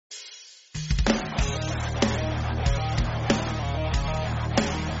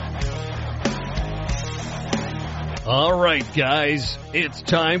All right, guys, it's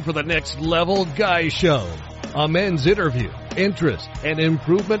time for the Next Level Guy Show, a men's interview, interest, and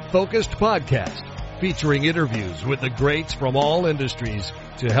improvement-focused podcast featuring interviews with the greats from all industries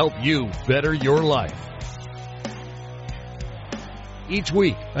to help you better your life. Each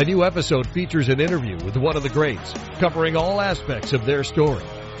week, a new episode features an interview with one of the greats, covering all aspects of their story,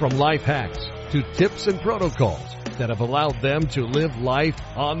 from life hacks to tips and protocols that have allowed them to live life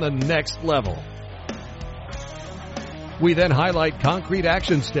on the next level. We then highlight concrete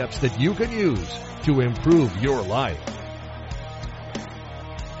action steps that you can use to improve your life.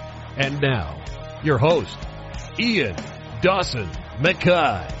 And now, your host, Ian Dawson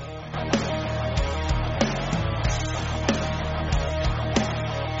Mackay.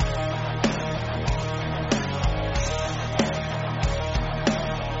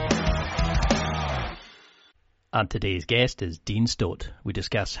 And today's guest is Dean Stott. We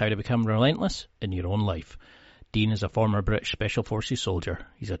discuss how to become relentless in your own life. Dean is a former British Special Forces soldier.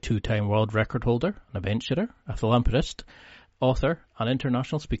 He's a two-time world record holder, an adventurer, a philanthropist, author, and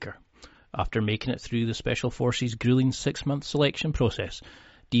international speaker. After making it through the Special Forces' gruelling 6-month selection process,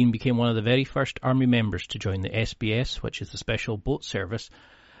 Dean became one of the very first Army members to join the SBS, which is the Special Boat Service.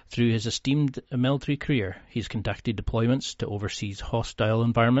 Through his esteemed military career, he's conducted deployments to overseas hostile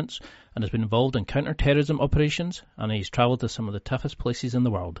environments and has been involved in counter-terrorism operations, and he's travelled to some of the toughest places in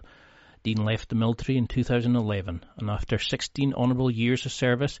the world. Dean left the military in 2011, and after 16 honourable years of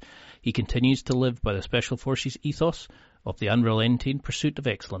service, he continues to live by the Special Forces ethos of the unrelenting pursuit of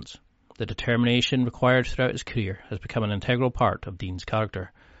excellence. The determination required throughout his career has become an integral part of Dean's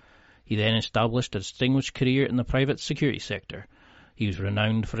character. He then established a distinguished career in the private security sector. He was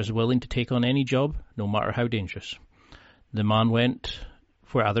renowned for his willing to take on any job, no matter how dangerous. The man went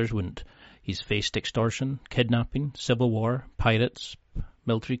where others wouldn't. He's faced extortion, kidnapping, civil war, pirates,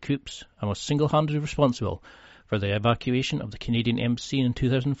 military coups, and was single-handedly responsible for the evacuation of the Canadian embassy in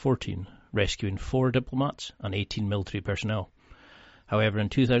 2014, rescuing 4 diplomats and 18 military personnel. However, in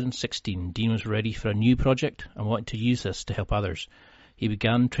 2016, Dean was ready for a new project and wanted to use this to help others. He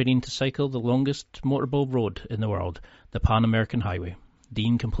began training to cycle the longest motorable road in the world, the Pan American Highway.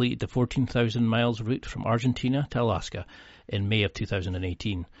 Dean completed the 14,000 miles route from Argentina to Alaska in May of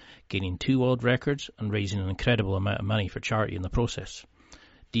 2018, gaining 2 world records and raising an incredible amount of money for charity in the process.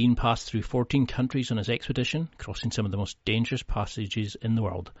 Dean passed through 14 countries on his expedition, crossing some of the most dangerous passages in the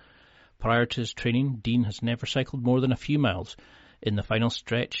world. Prior to his training, Dean has never cycled more than a few miles. In the final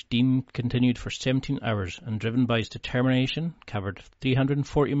stretch, Dean continued for 17 hours and, driven by his determination, covered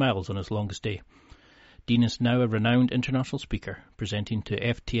 340 miles on his longest day. Dean is now a renowned international speaker, presenting to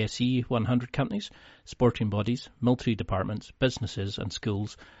FTSE 100 companies, sporting bodies, military departments, businesses and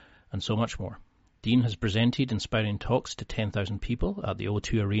schools, and so much more. Dean has presented inspiring talks to 10,000 people at the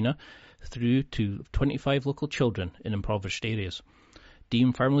O2 Arena through to 25 local children in impoverished areas.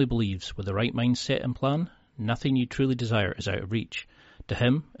 Dean firmly believes with the right mindset and plan, nothing you truly desire is out of reach. To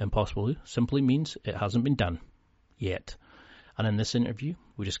him, impossible simply means it hasn't been done yet. And in this interview,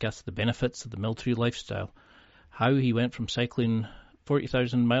 we discuss the benefits of the military lifestyle, how he went from cycling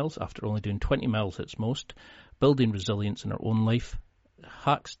 40,000 miles after only doing 20 miles at its most, building resilience in our own life,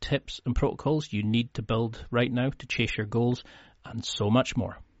 hacks, tips and protocols you need to build right now to chase your goals, and so much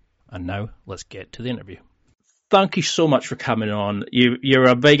more. And now, let's get to the interview. Thank you so much for coming on. You're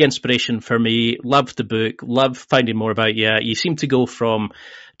a big inspiration for me. Love the book. Love finding more about you. You seem to go from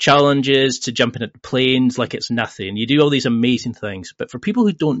challenges to jumping at planes like it's nothing. You do all these amazing things. But for people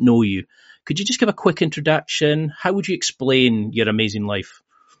who don't know you, could you just give a quick introduction? How would you explain your amazing life?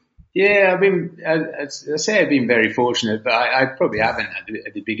 Yeah, I say I've been very fortunate, but I probably haven't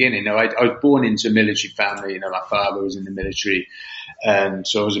at the beginning. I was born into a military family. My father was in the military,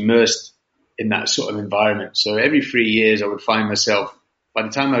 so I was immersed in that sort of environment. So every 3 years I would find myself, by the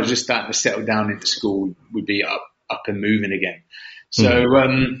time I was just starting to settle down into school, would be up and moving again. So,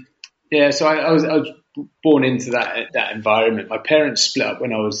 so I was born into that environment. My parents split up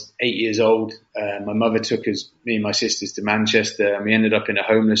when I was 8 years old. My mother took me and my sisters to Manchester, and we ended up in a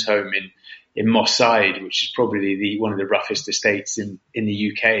homeless home in Moss Side, which is probably one of the roughest estates in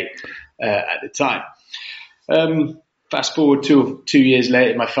the UK at the time. Fast forward 2 years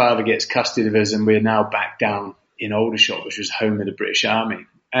later, my father gets custody of us, and we're now back down in Aldershot, which was home of the British Army.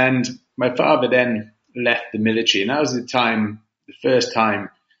 And my father then left the military, and that was the first time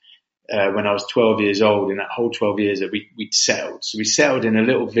when I was 12 years old, in that whole 12 years that we'd settled. So we settled in a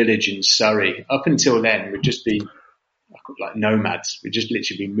little village in Surrey. Up until then, we'd just been like nomads. We'd just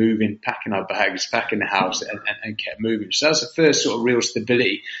literally been moving, packing our bags, packing the house, and kept moving. So that's the first sort of real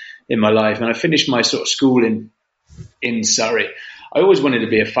stability in my life. And I finished my sort of schooling in Surrey. I always wanted to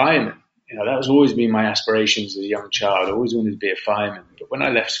be a fireman. that was always been my aspirations as a young child. I always wanted to be a fireman. But when I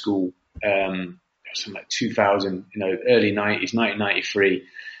left school, something like 2000, early 90s, 1993, there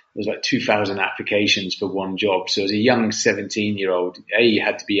was like 2,000 applications for one job. So as a young 17-year-old, you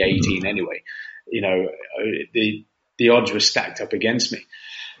had to be 18 anyway. The odds were stacked up against me.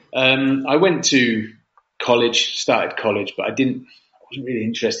 I went to started college, but I wasn't really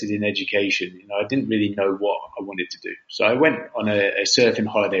interested in education. I didn't really know what I wanted to do. So I went on a surfing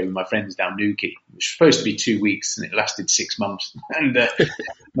holiday with my friends down Newquay, which was supposed to be 2 weeks, and it lasted 6 months. And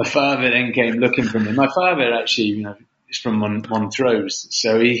my father then came looking for me. My father actually, is from Montrose,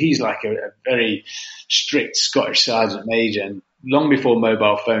 so he's like a very strict Scottish sergeant major. And long before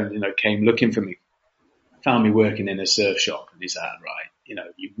mobile phones, came looking for me, found me working in a surf shop, and he said, right,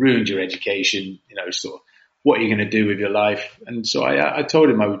 you've ruined your education, sort of, what are you going to do with your life? And so I told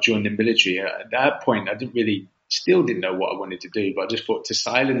him I would join the military. At that point, I still didn't know what I wanted to do, but I just thought to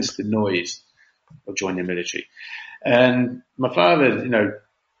silence the noise, I'll join the military. And my father,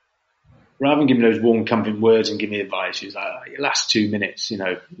 rather than give me those warm, comforting words and give me advice, he was like, your last 2 minutes,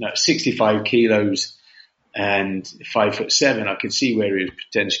 65 kilos and 5'7", I could see where he was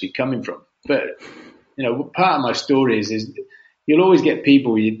potentially coming from. But, part of my story is you'll always get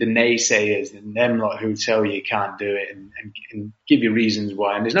people, the naysayers, and them who tell you can't do it and give you reasons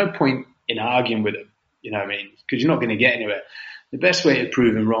why. And there's no point in arguing with them, because you're not going to get anywhere. The best way to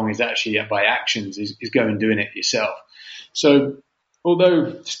prove them wrong is actually by actions, is go and doing it yourself. So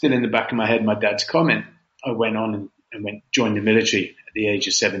although still in the back of my head, my dad's comment, I went on and joined the military at the age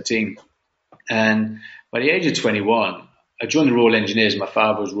of 17. And by the age of 21, I joined the Royal Engineers. My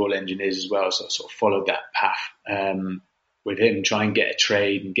father was Royal Engineers as well, so I sort of followed that path with him, try and get a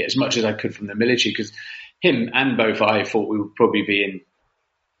trade and get as much as I could from the military, because him and both I thought we would probably be in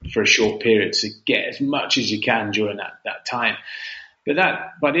for a short period, to get as much as you can during that time. But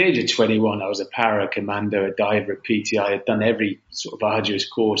by the age of 21, I was a para, commando, a diver, a PTI. I had done every sort of arduous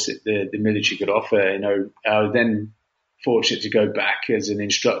course that the military could offer. I was then fortunate to go back as an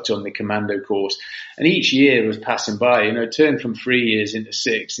instructor on the commando course. And each year was passing by, turned from 3 years into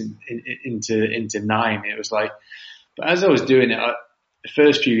 6 and into 9. It was like, but as I was doing it, the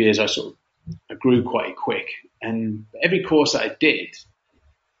first few years I grew quite quick. And every course that I did,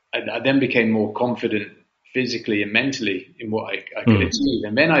 I then became more confident physically and mentally in what I could achieve.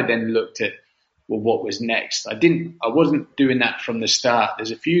 And then I looked at, what was next? I wasn't doing that from the start.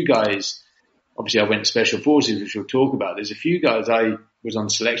 There's a few guys, obviously I went to Special Forces, which we'll talk about. There's a few guys I was on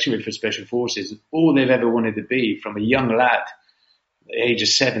selection with for Special Forces. All they've ever wanted to be from a young lad, at the age of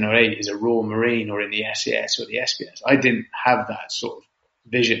 7 or 8, is a Royal Marine or in the SAS or the SBS. I didn't have that sort of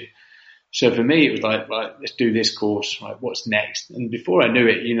vision. So for me, it was like, right, let's do this course. Right, what's next? And before I knew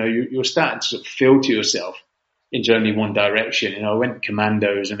it, you're starting to sort of filter yourself into only one direction. I went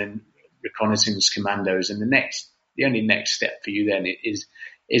commandos and then reconnaissance commandos, and the only next step for you then is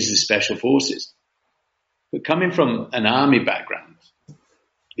the Special Forces. But coming from an army background,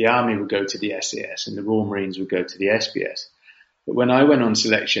 the army would go to the SAS and the Royal Marines would go to the SBS. But when I went on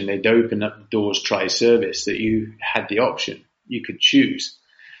selection, they'd open up the doors, try service, that you had the option, you could choose.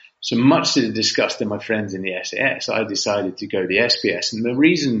 So much to the disgust of my friends in the SAS, I decided to go the SBS. And the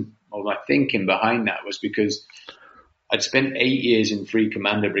reason, or my thinking behind that, was because I'd spent 8 years in Free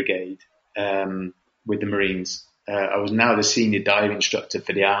Commander Brigade with the Marines. I was now the senior dive instructor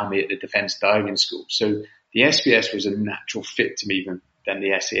for the Army at the Defence Diving School. So the SBS was a natural fit to me even than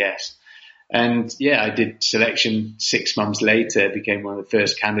the SAS. And I did selection 6 months later, became one of the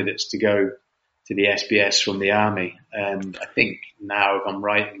first candidates to go to the SBS from the Army. And I think now, if I'm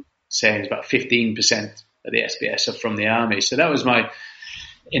right in saying, it's about 15% of the SBS are from the Army. So that was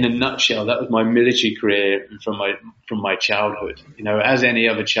in a nutshell, that was my military career from my childhood. As any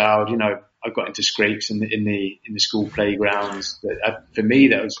other child, I got into scrapes in the school playgrounds. But for me,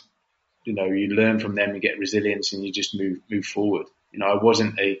 that was, you learn from them, you get resilience, and you just move forward. I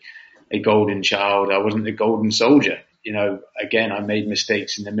wasn't a golden child. I wasn't a golden soldier. Again, I made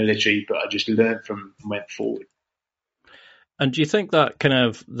mistakes in the military, but I just learned from and went forward. And do you think that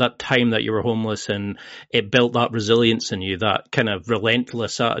that time that you were homeless and it built that resilience in you, that kind of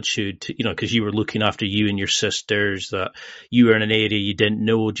relentless attitude, because you were looking after you and your sisters, that you were in an area you didn't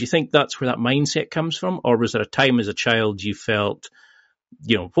know. Do you think that's where that mindset comes from? Or was there a time as a child you felt,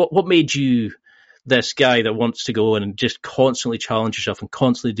 what made you this guy that wants to go and just constantly challenge yourself and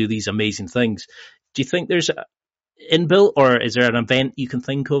constantly do these amazing things? Do you think there's inbuilt, or is there an event you can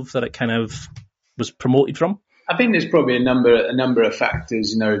think of that it kind of was promoted from? I think there's probably a number of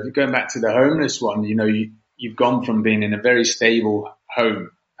factors. Going back to the homeless one, you've gone from being in a very stable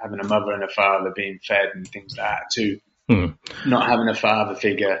home, having a mother and a father being fed and things like that, to not having a father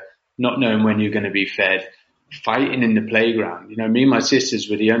figure, not knowing when you're going to be fed, fighting in the playground. You know, me and my sisters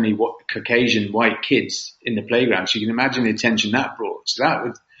were the only Caucasian white kids in the playground. So you can imagine the attention that brought.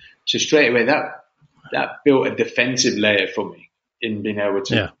 So straight away that built a defensive layer for me in being able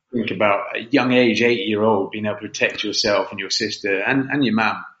to think about a young age, 8-year-old, being able to protect yourself and your sister and your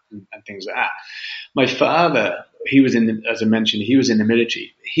mum and things like that. My father, as I mentioned, he was in the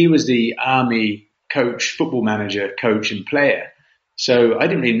military. He was the army coach, football manager, coach and player. So I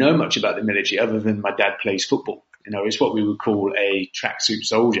didn't really know much about the military other than my dad plays football. You know, it's what we would call a tracksuit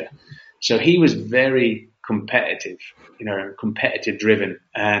soldier. So he was very competitive, you know, competitive driven.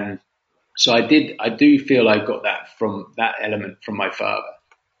 And so I do feel I got that element from my father.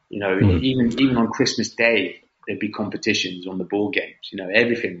 You know, even on Christmas Day, there'd be competitions on the board games. You know,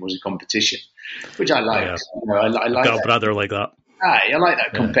 everything was a competition, which I liked. Yeah. You know, I like got a brother like that. I like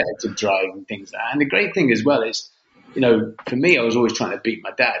that competitive drive and things like that. And the great thing as well is, you know, for me, I was always trying to beat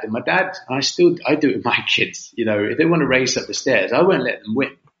my dad. And my dad, I do it with my kids. You know, if they want to race up the stairs, I won't let them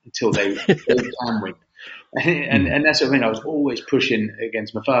win until they can win. And that's what I mean. I was always pushing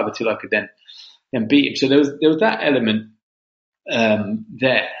against my father till I could then beat him. So there was that element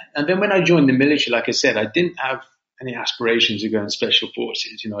there. And then when I joined the military, like I said, I didn't have any aspirations to go in special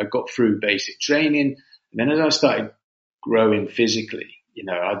forces. You know, I got through basic training. And then as I started growing physically, you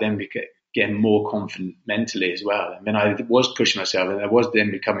know, I then became getting more confident mentally as well. And then I was pushing myself, and I was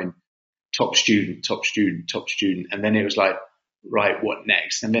then becoming top student. And then it was like, right, what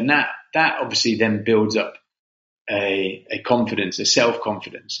next? And then that obviously then builds up a confidence, a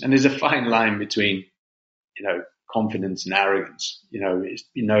self-confidence. And there's a fine line between, you know, confidence and arrogance. You know, it's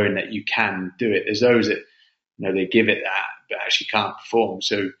knowing that you can do it. There's those that, you know, they give it that, but actually can't perform.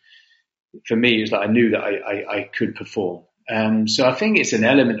 So for me, it's like I knew that I could perform. So I think it's an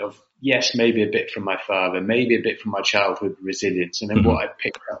element of, yes, maybe a bit from my father, maybe a bit from my childhood resilience, and then what I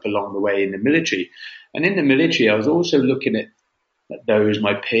picked up along the way in the military. And in the military, I was also looking at those,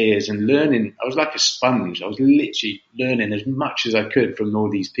 my peers, and learning. I was like a sponge. I was literally learning as much as I could from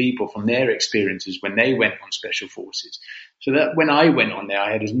all these people, from their experiences when they went on special forces. So that when I went on there,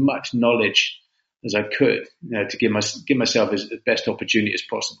 I had as much knowledge as I could, you know, to give myself as the best opportunity as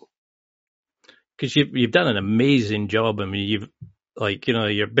possible. Because you've done an amazing job. I mean,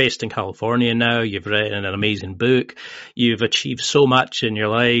 you're based in California now. You've written an amazing book. You've achieved so much in your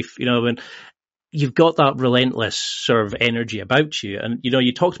life. You know, and you've got that relentless sort of energy about you. And, you know,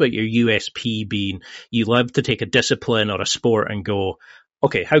 you talked about your USP being you love to take a discipline or a sport and go,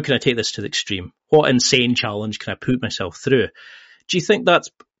 okay, how can I take this to the extreme? What insane challenge can I put myself through? Do you think that's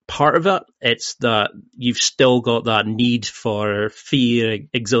part of it? It's that you've still got that need for fear,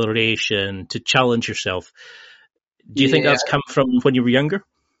 exhilaration, to challenge yourself. Do you think that's come from when you were younger?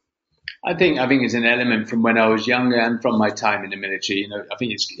 I think it's an element from when I was younger and from my time in the military. You know, I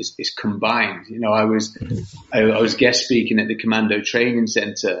think it's combined. You know, I was guest speaking at the Commando Training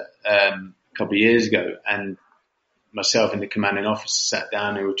Centre a couple of years ago, and myself and the commanding officer sat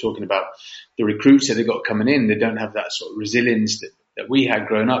down and we were talking about the recruits that they got coming in. They don't have that sort of resilience that we had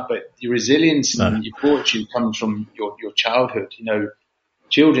growing up, but your resilience and your fortune comes from your childhood. You know,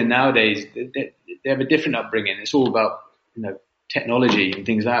 children nowadays, they have a different upbringing. It's all about, you know, technology and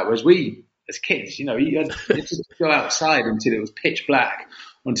things like that. Whereas we, as kids, you know, you had to go outside until it was pitch black,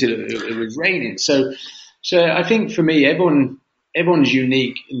 until it was raining. So I think for me, everyone's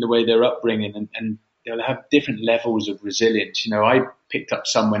unique in the way they're upbringing, and they'll have different levels of resilience. You know, I picked up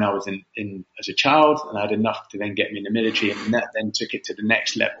some when I was in as a child, and I had enough to then get me in the military, and that then took it to the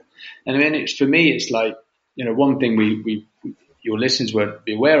next level. And then for me, it's like, you know, one thing we your listeners won't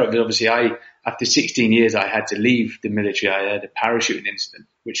be aware of it. Obviously, after 16 years, I had to leave the military. I had a parachuting incident,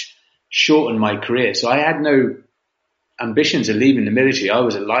 which shortened my career. So I had no ambitions of leaving the military. I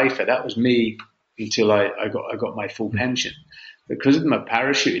was a lifer. That was me until I got my full pension. Because of my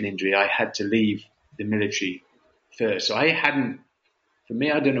parachuting injury, I had to leave the military first. So I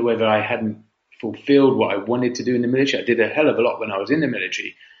don't know whether I hadn't fulfilled what I wanted to do in the military. I did a hell of a lot when I was in the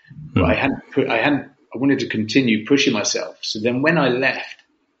military, but I wanted to continue pushing myself. So then when I left,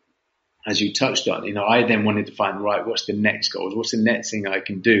 as you touched on, you know, I then wanted to find, right, what's the next goals? What's the next thing I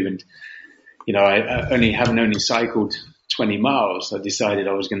can do? And, you know, having only cycled 20 miles, I decided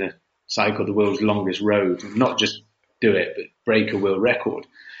I was going to cycle the world's longest road, and not just do it, but break a world record.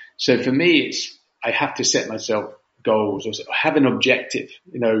 So for me, I have to set myself goals or have an objective.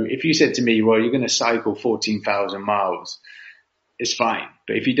 You know, if you said to me, well, you're going to cycle 14,000 miles, it's fine.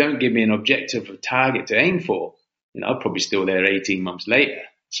 But if you don't give me an objective or target to aim for, you know, I'll probably still there 18 months later.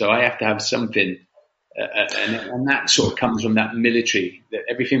 So I have to have something, and that sort of comes from that military, that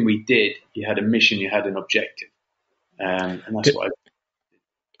everything we did, you had a mission, you had an objective. And that's what I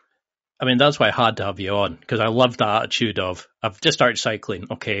I mean, that's why I had to have you on, because I love that attitude of, I've just started cycling.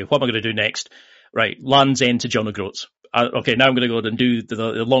 Okay, what am I going to do next? Right, Land's End to John O'Groats. Okay, now I'm going to go and do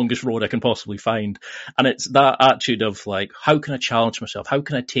the longest road I can possibly find. And it's that attitude of like, how can I challenge myself? How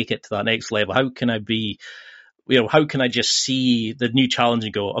can I take it to that next level? How can I be, how can I just see the new challenge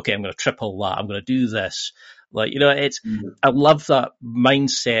and go, okay, I'm going to triple that. I'm going to do this. Like, I love that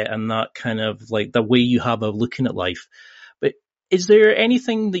mindset and that kind of like the way you have of looking at life. But is there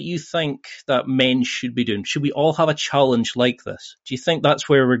anything that you think that men should be doing? Should we all have a challenge like this? Do you think that's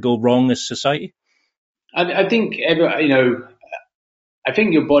where we go wrong as society? I think, I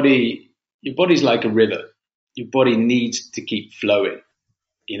think your body's like a river. Your body needs to keep flowing.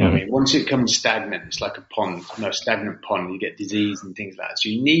 What I mean? Once it becomes stagnant, it's like a pond, stagnant pond, you get disease and things like that. So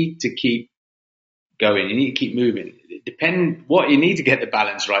you need to keep going. You need to keep moving. What you need to get the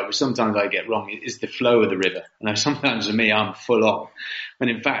balance right, which sometimes I get wrong, is the flow of the river. And sometimes for me, I'm full on. When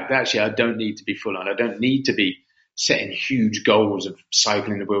in fact, actually, I don't need to be full on. I don't need to be setting huge goals of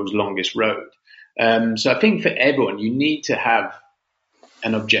cycling the world's longest road. So I think for everyone, you need to have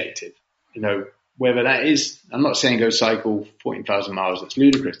an objective, whether that is, I'm not saying go cycle 14,000 miles, that's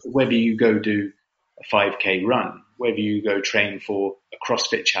ludicrous, but whether you go do a 5K run, whether you go train for a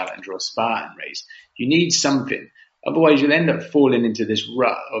CrossFit challenge or a Spartan race, you need something. Otherwise you'll end up falling into this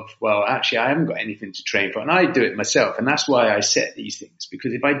rut of, well, actually I haven't got anything to train for. And I do it myself. And that's why I set these things,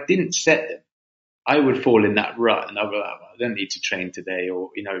 because if I didn't set them, I would fall in that rut and I'd be like, well, I don't need to train today, or,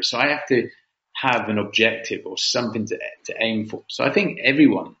 so I have to have an objective or something to aim for. So I think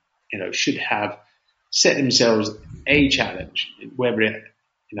everyone, should have set themselves a challenge, whether it,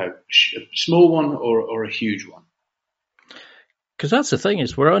 a small one or a huge one. Because that's the thing,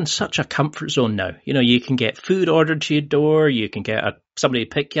 is we're on such a comfort zone now. You can get food ordered to your door. You can get somebody to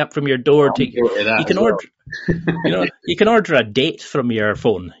pick you up from your door. You can order, you can order a date from your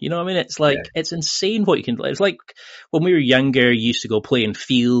phone. It's like, It's insane what you can. It's like when we were younger, you used to go play in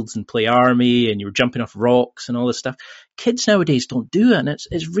fields and play army, and you were jumping off rocks and all this stuff. Kids nowadays don't do it, and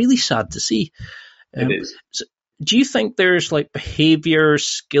it's really sad to see. It is. So do you think there's like behaviors,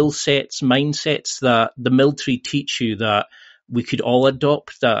 skill sets, mindsets that the military teach you that we could all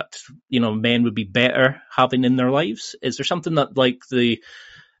adopt, that, men would be better having in their lives? Is there something that like maybe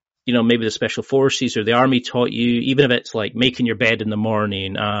the special forces or the army taught you, even if it's like making your bed in the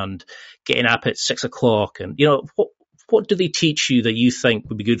morning and getting up at 6 o'clock, and, what do they teach you that you think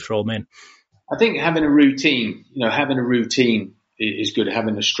would be good for all men? I think having a routine, is good,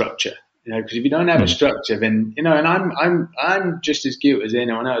 having a structure. Because if you don't have a structure, then, and I'm just as guilty as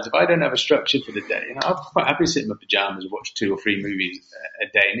anyone else. If I don't have a structure for the day, I'm quite happy to sit in my pajamas and watch 2 or 3 movies a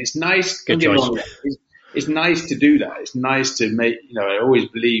day. And it's nice. Good choice. It's nice to do that. It's nice to make, I always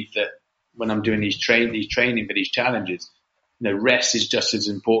believe that when I'm doing these training for these challenges, rest is just as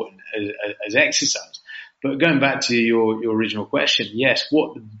important as exercise. But going back to your original question, yes,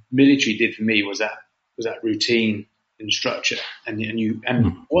 what the military did for me was that routine and structure, and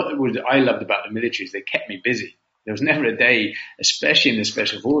what I loved about the military is they kept me busy. There was never a day, especially in the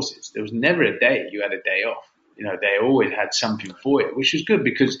special forces, there was never a day you had a day off. They always had something for you, which was good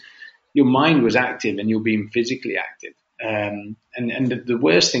because your mind was active and you're being physically active. And the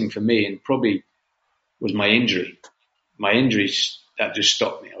worst thing for me, and probably, was my injury. My injuries that just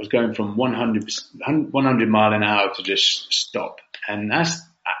stopped me. I was going from 100 mile an hour to just stop, and that's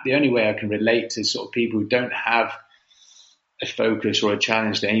the only way I can relate to sort of people who don't have a focus or a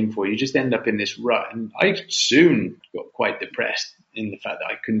challenge to aim for. You just end up in this rut. And I soon got quite depressed in the fact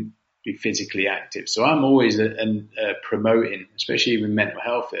that I couldn't be physically active. So I'm always promoting, especially with mental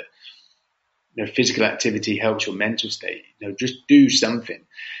health, that physical activity helps your mental state. Just do something.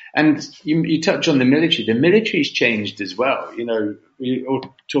 And you touch on the military. The military's changed as well. We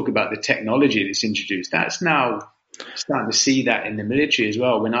all talk about the technology that's introduced. That's now starting to see that in the military as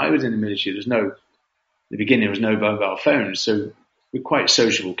well. When I was in the military, in the beginning, there was no mobile phones, so we're quite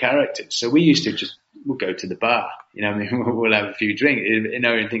sociable characters. So we used to we'll go to the bar, we'll have a few drinks,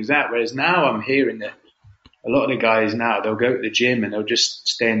 and things like that. Whereas now I'm hearing that a lot of the guys now, they'll go to the gym and they'll just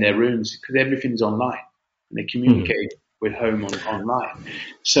stay in their rooms because everything's online and they communicate with home online.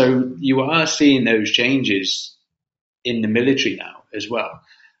 So you are seeing those changes in the military now as well.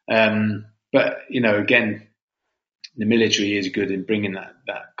 But, again, the military is good in bringing that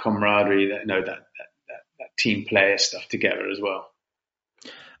camaraderie, that team player stuff together as well.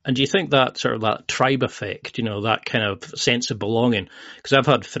 And do you think that sort of that tribe effect, that kind of sense of belonging? Because I've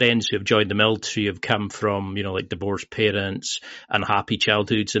had friends who have joined the military who've come from, like divorced parents and happy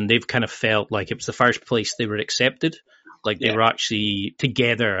childhoods, and they've kind of felt like it was the first place they were accepted, like they were actually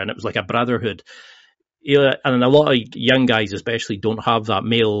together, and it was like a brotherhood. And a lot of young guys especially don't have that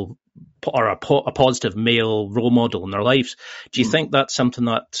male a positive male role model in their lives. Do you think that's something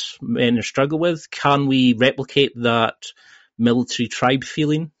that men struggle with? Can we replicate that military tribe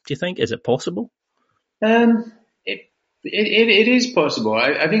feeling? Do you think? Is it possible? It is possible.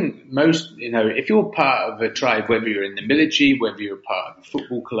 I think most, if you're part of a tribe, whether you're in the military, whether you're part of a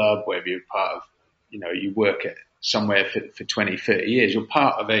football club, whether you're part of, you work at somewhere for 20, 30 years, you're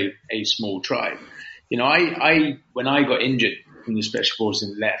part of a small tribe. When I got injured from the Special Forces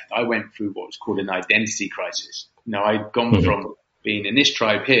and left, I went through what's called an identity crisis. I'd gone from being in this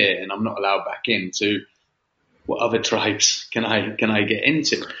tribe here and I'm not allowed back in to what other tribes can I get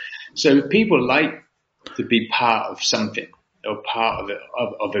into? So people like to be part of something or part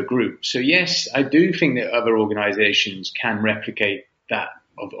of a group. So yes, I do think that other organizations can replicate that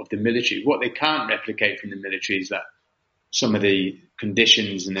of the military. What they can't replicate from the military is that some of the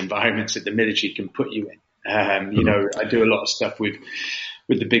conditions and environments that the military can put you in. I do a lot of stuff with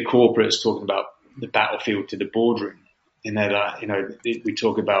the big corporates talking about the battlefield to the boardroom. We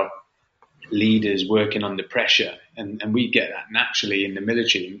talk about leaders working under pressure, and we get that naturally in the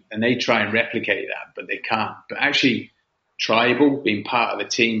military, and they try and replicate that, but they can't. But actually, tribal, being part of a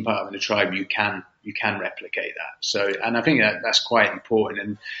team, part of the tribe, you can replicate that. So, and I think that's quite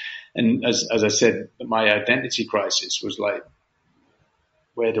important. And as I said, my identity crisis was like,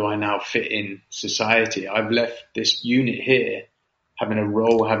 where do I now fit in society? I've left this unit here, having a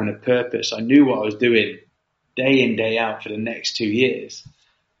role, having a purpose. I knew what I was doing day in, day out for the next 2 years.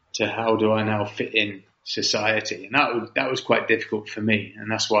 To how do I now fit in society? And that was quite difficult for me. And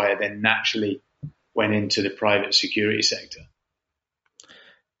that's why I then naturally went into the private security sector.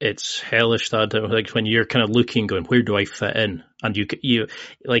 It's hellish that, like, when you're kind of looking, going, where do I fit in? And you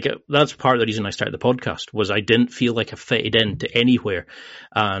like, that's part of the reason I started the podcast, was I didn't feel like I fitted into anywhere.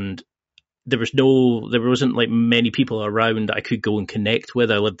 And there wasn't like many people around that I could go and connect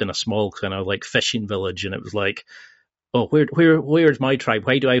with. I lived in a small kind of like fishing village, and it was like, oh, where's my tribe?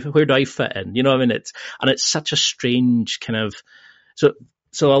 Where do I fit in? You know what I mean? It's such a strange kind of,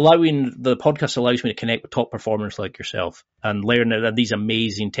 so allowing the podcast allows me to connect with top performers like yourself and learn these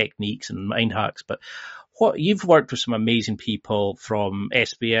amazing techniques and mind hacks. But you've worked with some amazing people, from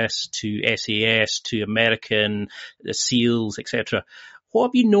SBS to SAS to American, the SEALs, etc. What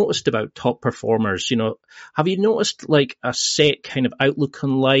have you noticed about top performers? Have you noticed like a set kind of outlook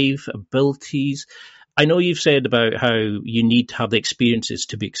on life, abilities? I know you've said about how you need to have the experiences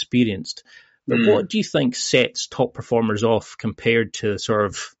to be experienced, but what do you think sets top performers off compared to sort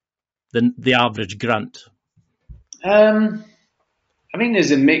of the average grunt? I mean,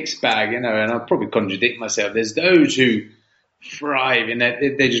 there's a mixed bag, and I'll probably contradict myself. There's those who thrive and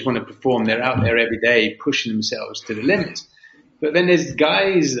they just want to perform. They're out there every day pushing themselves to the limits. But then there's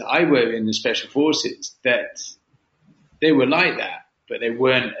guys I work in the Special Forces that they were like that, but they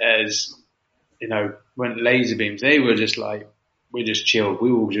weren't as, weren't laser beams. They were just like, we're just chill.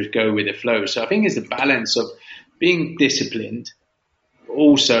 We will just go with the flow. So I think it's the balance of being disciplined, but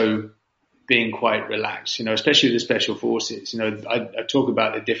also being quite relaxed, especially with the Special Forces. I talk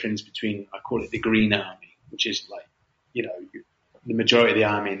about the difference between, I call it the Green Army, which is like, the majority of the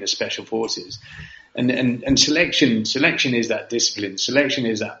army and the Special Forces. And selection is that discipline. Selection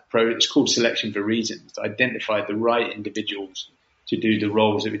is that it's called selection for reasons, to identify the right individuals to do the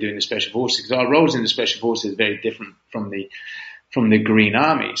roles that we do in the Special Forces. Because our roles in the Special Forces are very different from the Green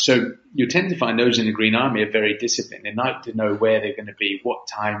Army. So you tend to find those in the Green Army are very disciplined. They like to know where they're going to be, what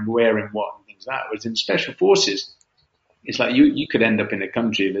time, where and what, and things like that. Whereas in Special Forces, it's like you could end up in a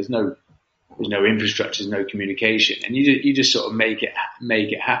country, there's no infrastructure, there's no communication, and you just sort of make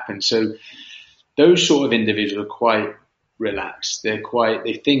it happen. So those sort of individuals are quite relaxed. They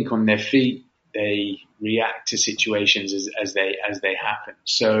think on their feet. They react to situations as they happen.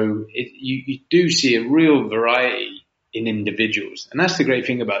 So you do see a real variety in individuals. And that's the great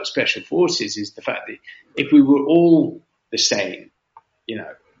thing about Special Forces, is the fact that if we were all the same,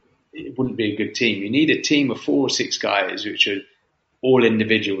 it wouldn't be a good team. You need a team of 4 or 6 guys which are all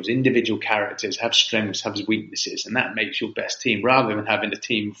individual characters, have strengths, have weaknesses, and that makes your best team, rather than having a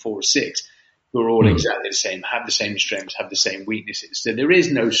team of 4 or 6 who are all exactly the same, have the same strengths, have the same weaknesses. So there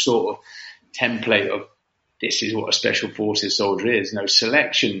is no sort of template of this is what a Special Forces soldier is. No,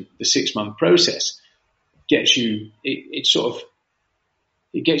 selection, the 6-month process gets you, it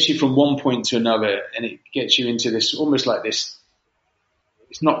gets you from one point to another, and it gets you into this, almost like this,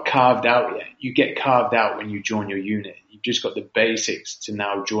 it's not carved out yet. You get carved out when you join your unit. You've just got the basics to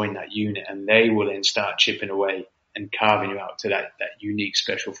now join that unit, and they will then start chipping away and carving you out to that unique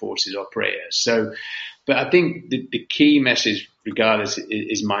Special Forces operator. So, but I think the key message, regardless,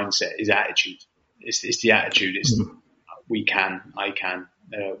 is mindset, is attitude. It's the attitude. It's I can,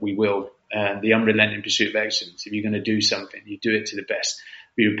 we will. And the unrelenting pursuit of excellence. If you're going to do something, you do it to the best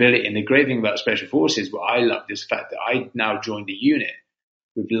of your ability. And the great thing about Special Forces, what I loved, is the fact that I now joined a unit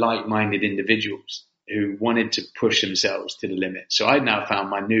with like-minded individuals who wanted to push themselves to the limit. So I now found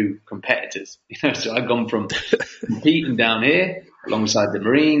my new competitors. So I've gone from competing down here alongside the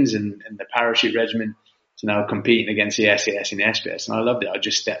Marines and the parachute regiment to now competing against the SAS and the SBS. And I loved it. I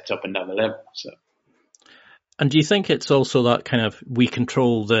just stepped up another level. So. And do you think it's also that kind of we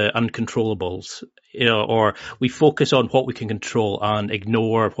control the uncontrollables, or we focus on what we can control and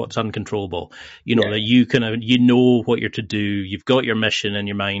ignore what's uncontrollable? That you know what you're to do, you've got your mission in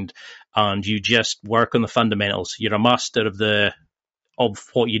your mind, and you just work on the fundamentals. You're a master of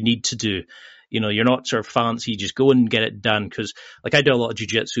what you need to do. You're not sort of fancy, just go and get it done. Because, like, I do a lot of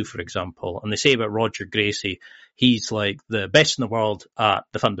jiu-jitsu, for example, and they say about Roger Gracie, he's like the best in the world at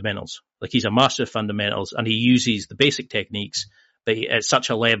the fundamentals. Like, he's a master of fundamentals, and he uses the basic techniques but at such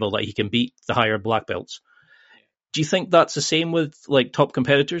a level that he can beat the higher black belts. Do you think that's the same with, like, top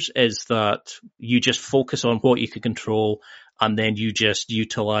competitors? Is that you just focus on what you can control, and then you just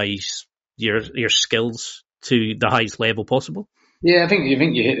utilize your skills to the highest level possible? Yeah, I think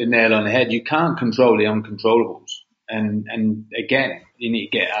you hit the nail on the head. You can't control the uncontrollables, and again, you need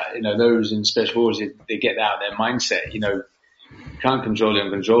to get out. Those in Special Forces, they get out of their mindset. You can't control the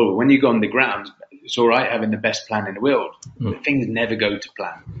uncontrollable. When you go on the ground, it's all right having the best plan in the world, but things never go to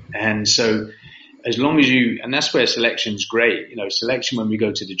plan. And so, as long as and that's where selection's great. Selection, when we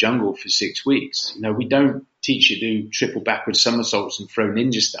go to the jungle for 6 weeks, we don't teach you to do triple backward somersaults and throw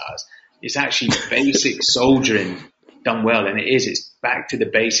ninja stars. It's actually basic soldiering done well, and it's back to the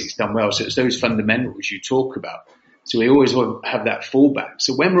basics done well. So it's those fundamentals you talk about. So we always have that fallback.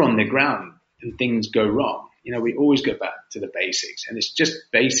 So when we're on the ground and things go wrong, we always go back to the basics, and it's just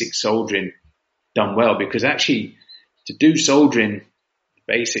basic soldiering done well, because actually to do soldiering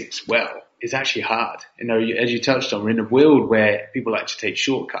basics well is actually hard. As you touched on, we're in a world where people like to take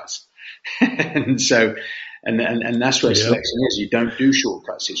shortcuts. And so, and that's where selection is. You don't do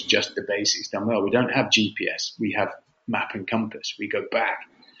shortcuts. It's just the basics done well. We don't have GPS. We have map and compass. We go back.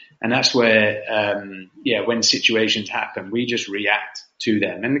 And that's where, when situations happen, we just react to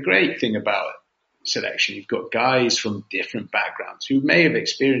them. And the great thing about selection, you've got guys from different backgrounds who may have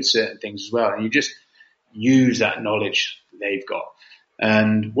experienced certain things as well. And you just use that knowledge they've got.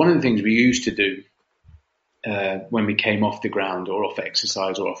 And one of the things we used to do when we came off the ground or off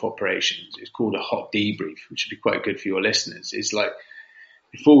exercise or off operations is called a hot debrief, which would be quite good for your listeners. It's like,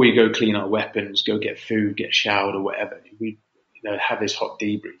 before we go clean our weapons, go get food, get showered or whatever, we have this hot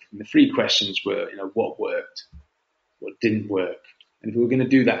debrief. And the 3 questions were, what worked, what didn't work, and if we were going to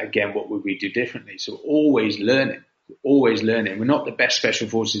do that again, what would we do differently? So always learning. We're not the best Special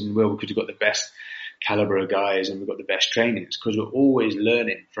Forces in the world because we've got the best caliber of guys and we've got the best training. It's because we're always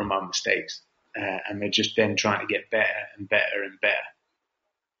learning from our mistakes. And we're just then trying to get better and better and better.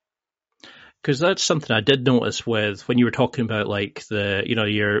 Because that's something I did notice with when you were talking about, like, the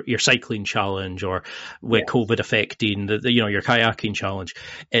your cycling challenge, or with COVID affecting your kayaking challenge.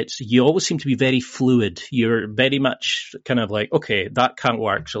 You always seem to be very fluid. You're very much kind of like, okay, that can't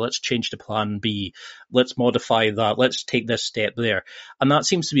work, so let's change to plan B. Let's modify that. Let's take this step there. And that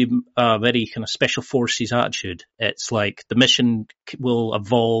seems to be a very kind of Special Forces attitude. It's like the mission will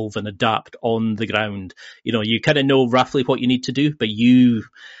evolve and adapt on the ground. You kind of know roughly what you need to do, but you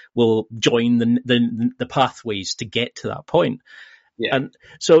will join the pathways to get to that point. Yeah. And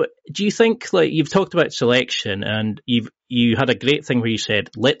so do you think, like, you've talked about selection, and you had a great thing where you said,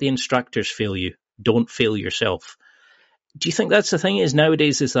 let the instructors fail you, don't fail yourself. Do you think that's the thing is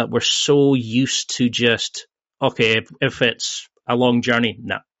nowadays, is that we're so used to just, okay, if it's a long journey,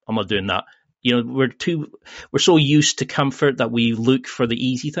 nah, I'm not doing that. We're so used to comfort that we look for the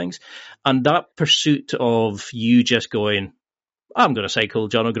easy things. And that pursuit of you just going, I'm going to cycle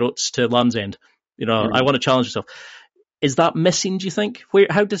John O'Groats to Land's End. I want to challenge myself. Is that missing, do you think?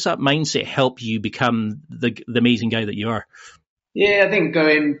 How does that mindset help you become the amazing guy that you are? Yeah, I think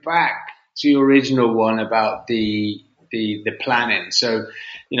going back to your original one about the planning. So,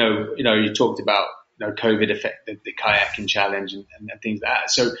 you talked about COVID affect the kayaking challenge and things like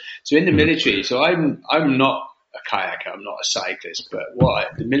that. So in the military, so I'm not a kayaker, I'm not a cyclist, but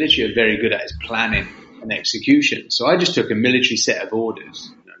what the military are very good at is planning and execution. So I just took a military set of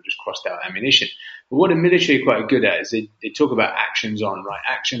orders, just crossed out ammunition. But what the military are quite good at is they talk about actions on, right?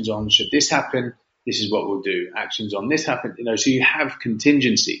 Actions on, should this happen, this is what we'll do. Actions on, this happen, so you have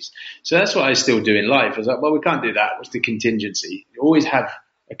contingencies. So that's what I still do in life. I was like, well, we can't do that. What's the contingency? You always have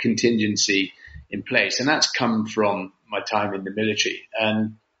a contingency in place. And that's come from my time in the military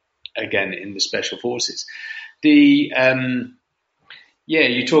and again in the Special Forces. Yeah,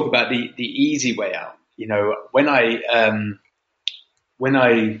 you talk about the easy way out. You know, when I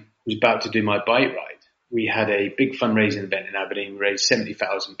was about to do my bike ride, we had a big fundraising event in Aberdeen. We raised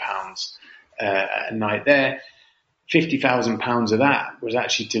 £70,000 a night there. £50,000 of that was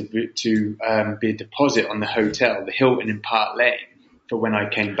actually to be a deposit on the hotel, the Hilton in Park Lane, for when I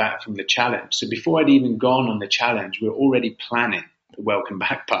came back from the challenge. So before I'd even gone on the challenge, we were already planning the welcome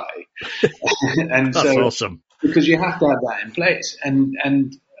back party. And That's awesome. Because you have to have that in place. And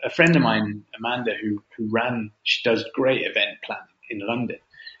a friend of mine, Amanda, who she does great event planning in London.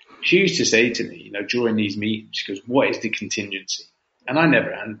 She used to say to me, you know, during these meetings, she goes, "What is the contingency?" And I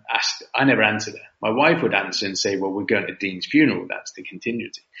never answered her. My wife would answer and say, "Well, we're going to Dean's funeral. That's the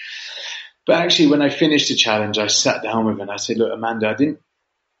contingency." But actually, when I finished the challenge, I sat down with her and I said, "Look, Amanda, I didn't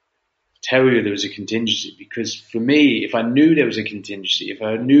tell you there was a contingency, because for me, if I knew there was a contingency, if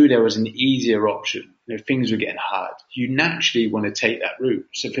I knew there was an easier option, you know, things were getting hard, you naturally want to take that route.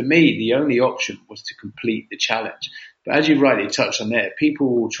 So for me, the only option was to complete the challenge." But as you rightly touched on there,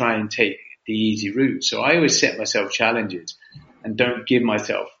 people will try and take the easy route. So I always set myself challenges and don't give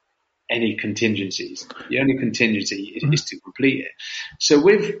myself any contingencies. The only contingency is to complete it. So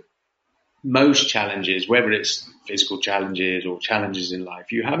with most challenges, whether it's physical challenges or challenges in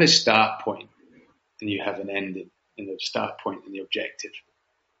life, you have a start point and you have an ending, and the start point and the objective.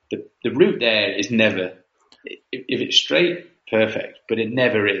 The route there is never, if it's straight, perfect, but it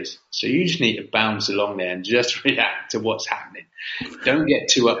never is. So you just need to bounce along there and just react to what's happening. Don't get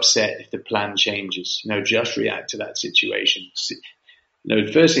too upset if the plan changes. You know, just react to that situation. You know,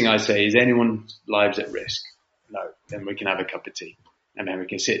 the first thing I say is, anyone's lives at risk? No, then we can have a cup of tea. And then we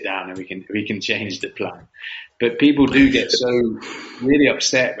can sit down and we can change the plan. But people do get so really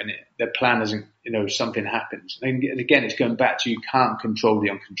upset when their plan isn't, you know, something happens. And again, it's going back to, you can't control the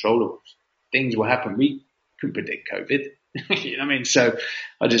uncontrollables. Things will happen. We couldn't predict COVID. You know what I mean? So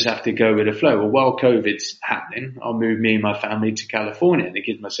I just have to go with the flow. Well, while COVID's happening, I'll move me and my family to California, and it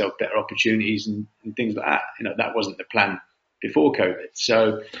gives myself better opportunities and things like that. You know, that wasn't the plan before COVID.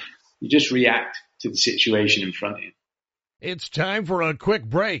 So you just react to the situation in front of you. It's time for a quick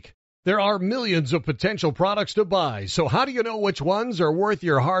break. There are millions of potential products to buy, so how do you know which ones are worth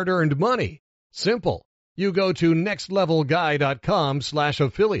your hard-earned money? Simple. You go to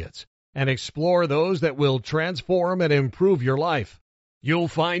nextlevelguy.com/affiliates and explore those that will transform and improve your life. You'll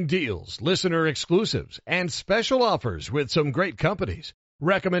find deals, listener exclusives, and special offers with some great companies.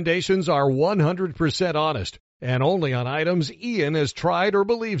 Recommendations are 100% honest and only on items Ian has tried or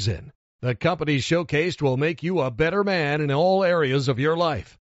believes in. The companies showcased will make you a better man in all areas of your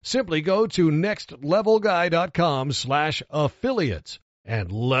life. Simply go to nextlevelguy.com/affiliates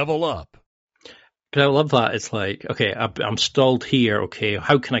and level up. I love that. It's like, okay, I'm stalled here. Okay,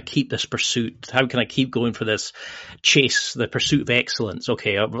 how can I keep this pursuit? How can I keep going for this chase, the pursuit of excellence?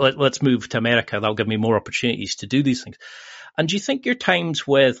 Okay, let's move to America. That'll give me more opportunities to do these things. And do you think your times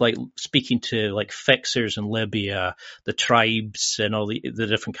with, like, speaking to, like, fixers in Libya, the tribes and all the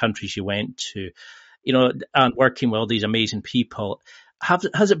different countries you went to, you know, and working with all these amazing people,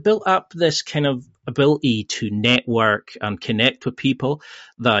 has it built up this kind of ability to network and connect with people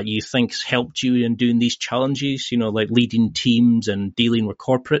that you think's helped you in doing these challenges, you know, like leading teams and dealing with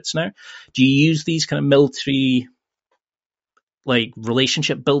corporates now? Do you use these kind of military, like,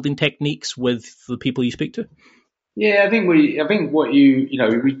 relationship building techniques with the people you speak to? Yeah, I think what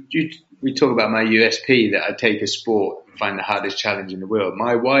we talk about my USP, that I take a sport and find the hardest challenge in the world.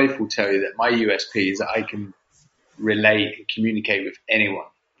 My wife will tell you that my USP is that I can relate and communicate with anyone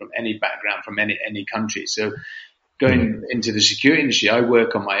from any background, from any country. So going into the security industry, I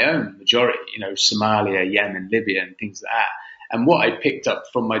work on my own majority, you know, Somalia, Yemen, Libya, and things like that. And what I picked up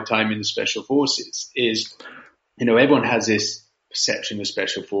from my time in the special forces is, you know, everyone has this perception of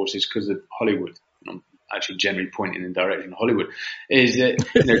special forces because of Hollywood. I'm actually generally pointing in the direction of Hollywood, is that,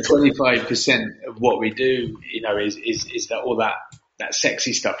 you know, 25% of what we do, you know, is that all that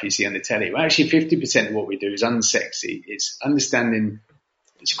sexy stuff you see on the telly. Well, actually 50% of what we do is unsexy. It's understanding,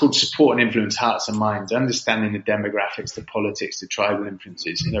 it's called support and influence hearts and minds, understanding the demographics, the politics, the tribal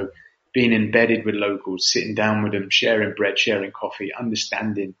influences, you know, being embedded with locals, sitting down with them, sharing bread, sharing coffee,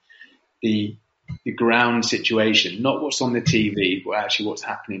 understanding the ground situation, not what's on the TV, but actually what's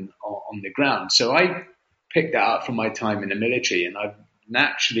happening on the ground. So I picked that up from my time in the military, and I've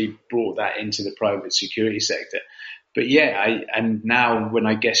naturally brought that into the private security sector. But yeah, and now when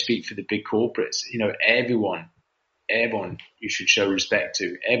I guest speak for the big corporates, you know, everyone you should show respect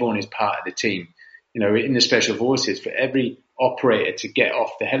to. Everyone is part of the team. You know, in the special forces, for every operator to get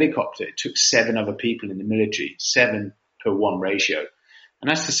off the helicopter, it took 7 other people in the military, 7-1 ratio. And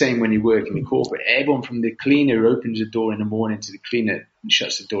that's the same when you work in the corporate. Everyone from the cleaner who opens the door in the morning to the cleaner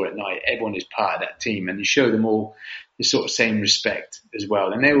shuts the door at night. Everyone is part of that team, and you show them all the sort of same respect as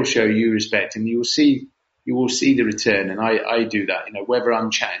well, and they will show you respect, and you will see the return. And I do that, whether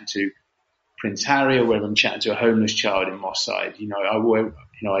I'm chatting to Prince Harry or whether I'm chatting to a homeless child in Moss Side,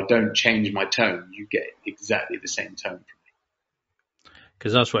 I don't change my tone. You get exactly the same tone from me.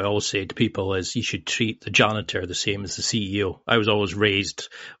 Because that's what I always say to people is you should treat the janitor the same as the CEO. I was always raised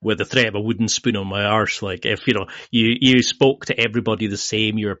with the threat of a wooden spoon on my arse. Like if, you spoke to everybody the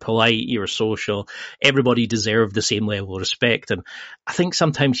same, you were polite, you were social, everybody deserved the same level of respect. And I think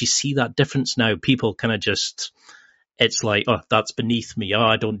sometimes you see that difference now. People kind of just, it's like, oh, that's beneath me. Oh,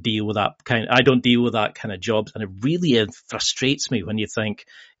 I don't deal with that kind of jobs. And it really frustrates me when you think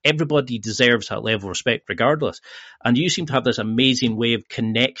everybody deserves that level of respect regardless. And you seem to have this amazing way of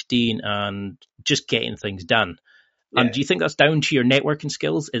connecting and just getting things done. Yeah. And do you think that's down to your networking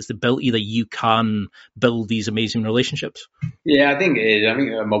skills? It's the ability that you can build these amazing relationships? Yeah, I think it is. I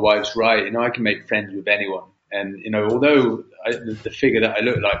think my wife's right. I can make friends with anyone. And, although the figure that I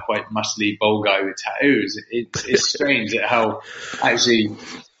look like, quite muscly, bold guy with tattoos, it's strange at how actually,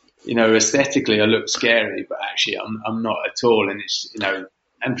 aesthetically I look scary, but actually I'm not at all. And it's,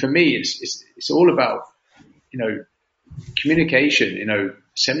 and for me, it's all about, communication.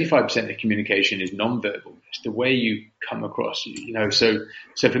 75% of communication is nonverbal. It's the way you come across,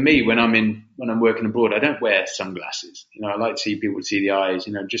 So for me, when I'm working abroad, I don't wear sunglasses. I like to see people see the eyes,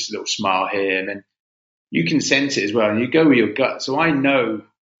 just a little smile here, and then you can sense it as well, and you go with your gut. So I know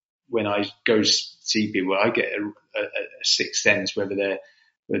when I go see people, I get a sixth sense whether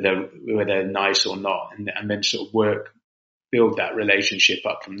they're nice or not, and then sort of build that relationship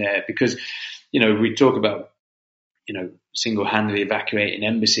up from there. Because we talk about single-handedly evacuating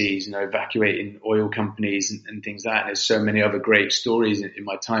embassies, evacuating oil companies and things like that. And there's so many other great stories in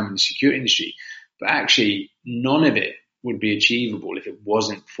my time in the security industry, but actually none of it would be achievable if it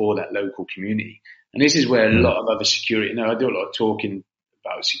wasn't for that local community. And this is where a lot of other security, I do a lot of talking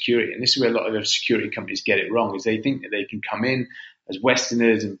about security, and this is where a lot of other security companies get it wrong, is they think that they can come in as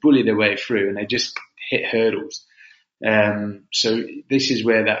Westerners and bully their way through, and they just hit hurdles. So this is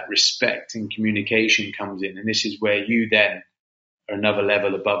where that respect and communication comes in, and this is where you then are another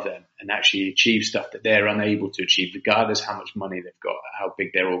level above them and actually achieve stuff that they're unable to achieve, regardless how much money they've got, how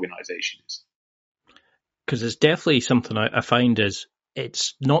big their organization is. Because it's definitely something I find is,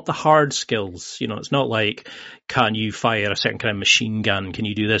 it's not the hard skills, it's not like, can you fire a certain kind of machine gun? Can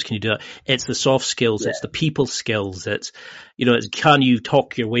you do this? Can you do that? It's the soft skills. Yeah. It's the people skills. It's, it's, can you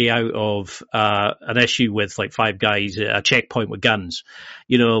talk your way out of an issue with like five guys at a checkpoint with guns,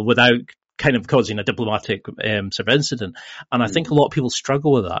 without kind of causing a diplomatic sort of incident. And I think a lot of people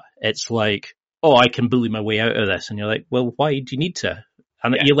struggle with that. It's like, oh, I can bully my way out of this. And you're like, well, why do you need to?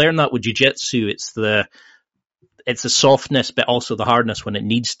 And you learn that with jiu-jitsu. It's the softness, but also the hardness when it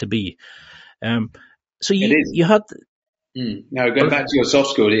needs to be. So you had. No, going back to your soft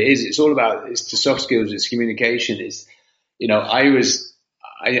skills, it's all about, it's the soft skills, it's communication. It's,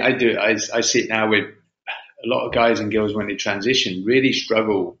 I sit now with a lot of guys and girls when they transition really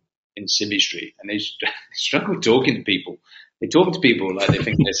struggle in civilistry, and they struggle talking to people. They talk to people like they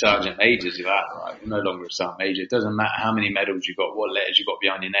think they're sergeant majors. You're like, right, you're no longer a sergeant major. It doesn't matter how many medals you got, what letters you got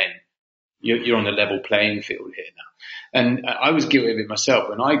behind your name. You're on a level playing field here now. And I was guilty of it myself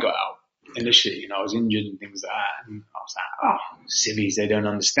when I got out initially. I was injured and things like that. And I was like, civvies, they don't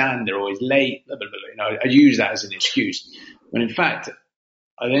understand. They're always late. Blah, blah, blah. I use that as an excuse. When in fact,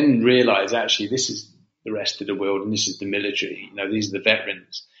 I then realized actually this is the rest of the world and this is the military. These are the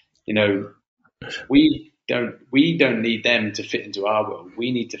veterans. We don't need them to fit into our world.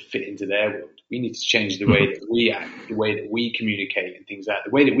 We need to fit into their world. We need to change the way that we act, the way that we communicate and things like that.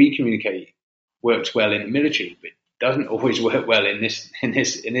 The way that we communicate works well in the military, but doesn't always work well in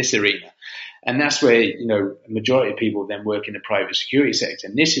this arena. And that's where, a majority of people then work in the private security sector.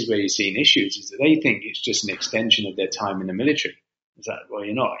 And this is where you're seeing issues, is that they think it's just an extension of their time in the military. It's like, well,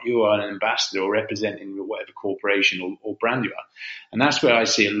 you're not. You are an ambassador or representing whatever corporation or brand you are. And that's where I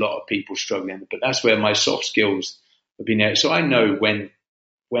see a lot of people struggling. But that's where my soft skills have been there. So I know when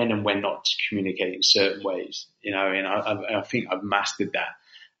and when not to communicate in certain ways, and I think I've mastered that.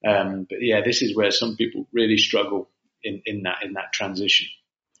 But yeah, this is where some people really struggle in that transition.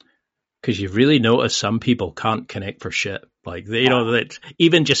 Because you've really noticed some people can't connect for shit. Like, that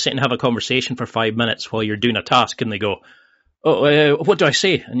even just sit and have a conversation for 5 minutes while you're doing a task and they go, oh, what do I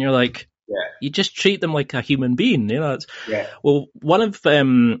say? And you're like, You just treat them like a human being, you know. Yeah. Well, one of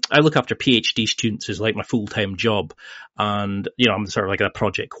I look after PhD students is like my full-time job, and you know I'm sort of like a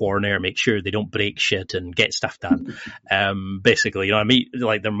project coordinator, make sure they don't break shit and get stuff done. Basically, you know, I meet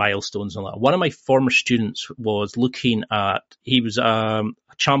like their milestones and all that. One of my former students was looking at, he was a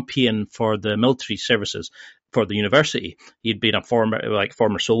champion for the military services for the university. He'd been a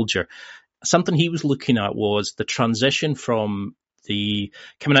former soldier. Something he was looking at was the transition from the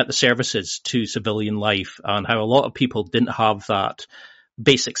coming out the services to civilian life, and how a lot of people didn't have that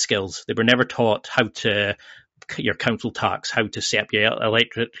basic skills. They were never taught how to your council tax, how to set up your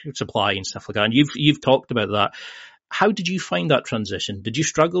electric supply and stuff like that. And you've talked about that. How did you find that transition? Did you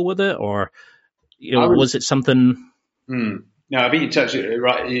struggle with it, or was it something? No, I think you touched it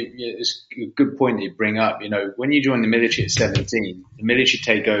right. It's a good point that you bring up. You know, when you join the military at 17, the military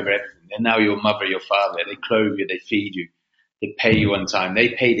take over everything. They're now your mother, your father. They clothe you, they feed you, they pay you on time. They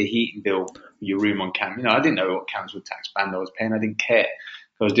pay the heating bill for your room on camp. You know, I didn't know what council tax band I was paying. I didn't care.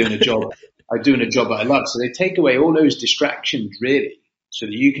 I was doing a job. I was doing a job that I loved. So they take away all those distractions, really, so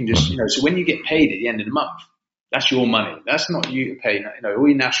that you can just, you know. So when you get paid at the end of the month, that's your money. That's not you to pay. You know, all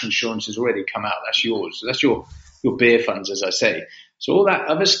your national insurance has already come out. That's yours. So that's your beer funds, as I say. So all that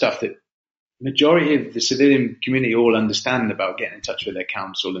other stuff that majority of the civilian community all understand about getting in touch with their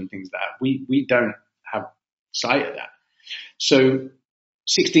council and things like that, we don't have sight of that. So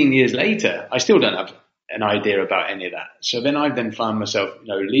 16 years later, I still don't have an idea about any of that. So then I found myself, you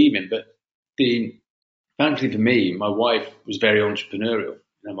know, leaving. But thankfully for me, my wife was very entrepreneurial.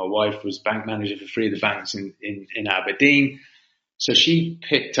 You know, my wife was bank manager for 3 of the banks in Aberdeen. So she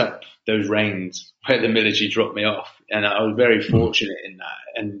picked up those reins where the military dropped me off. And I was very fortunate in that.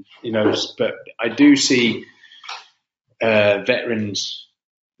 And, you know, but I do see veterans,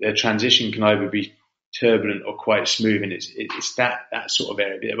 their transition can either be turbulent or quite smooth. And it's that sort of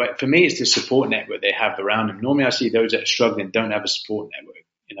area. But for me, it's the support network they have around them. Normally I see those that are struggling don't have a support network.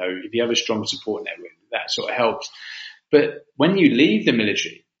 You know, if you have a strong support network, that sort of helps. But when you leave the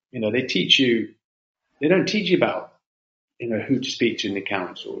military, you know, they don't teach you about, you know, who to speak to in the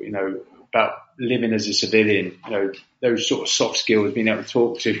council, you know, about living as a civilian, you know, those sort of soft skills, being able to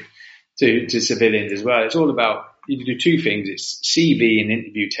talk to civilians as well. It's all about, you do 2 things. It's CV and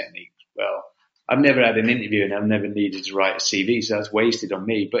interview technique. Well, I've never had an interview and I've never needed to write a CV, so that's wasted on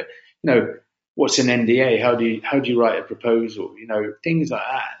me. But, you know, what's an NDA? How do you write a proposal? You know, things like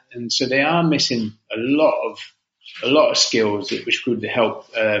that. And so they are missing a lot of skills which could help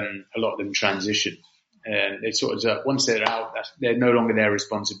a lot of them transition. And they sort of, once they're out, they're no longer their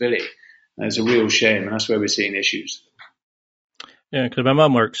responsibility. And it's a real shame, and that's where we're seeing issues. Yeah, because my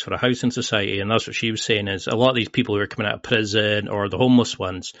mum works for a housing society, and that's what she was saying is a lot of these people who are coming out of prison or the homeless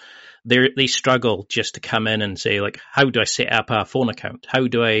ones, they struggle just to come in and say, like, how do I set up a phone account? Who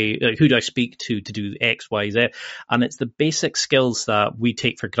do I speak to do X, Y, Z? And it's the basic skills that we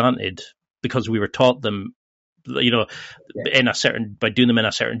take for granted because we were taught them, you know, by doing them in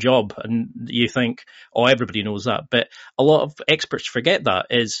a certain job. And you think, oh, everybody knows that. But a lot of experts forget that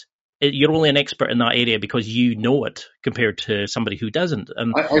you're only an expert in that area because you know it compared to somebody who doesn't.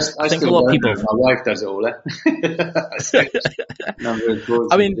 And I think a lot of people. My wife does it all.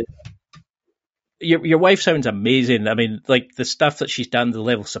 I mean, your wife sounds amazing. I mean, like the stuff that she's done, the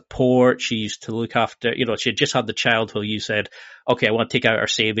level of support she used to look after. You know, she had just had the child who you said, okay, I want to take out our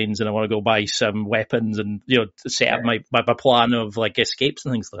savings and I want to go buy some weapons and, you know, set up my plan of like escapes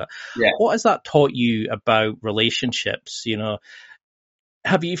and things like that. Yeah. What has that taught you about relationships? You know,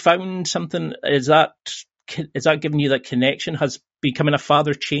 have you found something? Is that giving you that connection? Has becoming a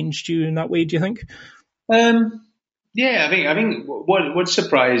father changed you in that way? Do you think? Yeah, I think what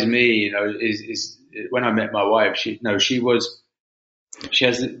surprised me, you know, is when I met my wife. She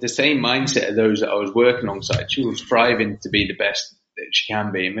has the same mindset of those that I was working alongside. She was striving to be the best that she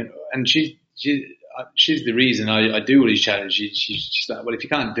can be, and she's the reason I do all these challenges. She's like, well, if you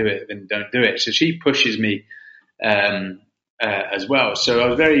can't do it, then don't do it. So she pushes me as well.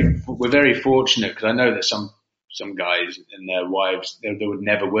 So we're very fortunate because I know that some guys and their wives they would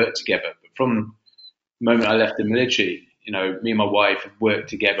never work together, but from the moment I left the military, you know, me and my wife have worked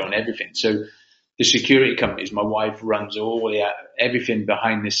together on everything. So the security companies, my wife runs everything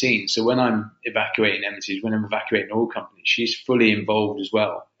behind the scenes. So when I'm evacuating embassies, when I'm evacuating oil companies, she's fully involved as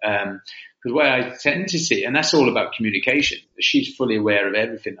well. Because where I tend to see, and that's all about communication, she's fully aware of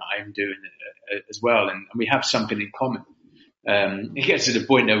everything that I'm doing as well. And we have something in common. It gets to the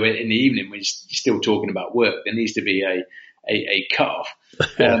point though, in the evening, when you're still talking about work, there needs to be a cut-off.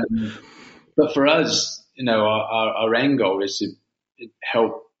 But for us, you know, our end goal is to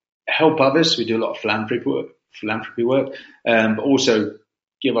help others. We do a lot of philanthropy work, but also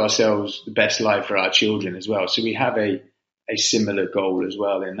give ourselves the best life for our children as well. So we have a similar goal as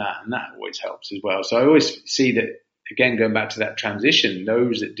well in that, and that always helps as well. So I always see that, again, going back to that transition,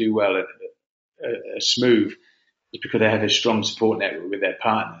 those that do well are smooth is because they have a strong support network with their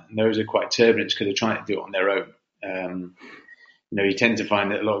partner, and those are quite turbulent because they're trying to do it on their own. You tend to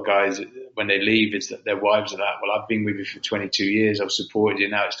find that a lot of guys, when they leave, it's that their wives are like, well, I've been with you for 22 years, I've supported you,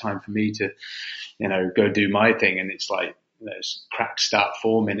 now it's time for me to, go do my thing. And it's like, cracks start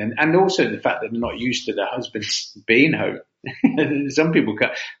forming. And also the fact that they're not used to their husbands being home. Some people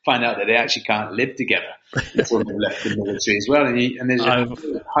find out that they actually can't live together before they've left the military as well. And there's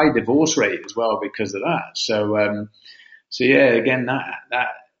a high divorce rate as well because of that. So yeah, again, that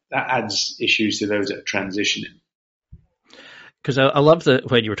adds issues to those that are transitioning. Because I love that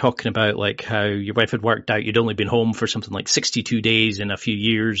when you were talking about like how your wife had worked out, you'd only been home for something like 62 days in a few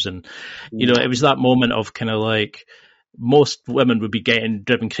years. And, it was that moment of kind of like, most women would be getting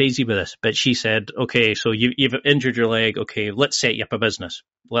driven crazy with this, but she said, okay, so you've injured your leg. Okay, let's set you up a business.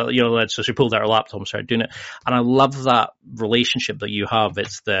 Well, so she pulled out her laptop and started doing it. And I love that relationship that you have.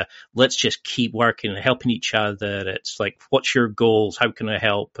 It's let's just keep working and helping each other. It's like, what's your goals? How can I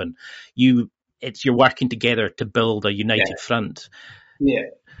help? And you're working together to build a united front. Yeah.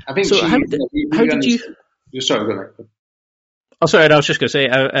 I think so. How did you? You're sorry, go ahead. Oh, sorry. I was just going to say,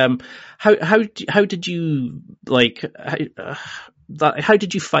 how did you like how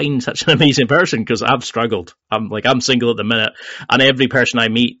did you find such an amazing person? Because I've struggled. I'm single at the minute, and every person I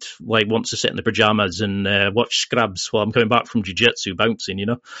meet wants to sit in the pajamas and watch Scrubs while I'm coming back from jiu-jitsu bouncing.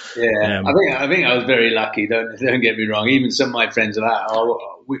 Yeah, I think I was very lucky. Don't get me wrong. Even some of my friends are like,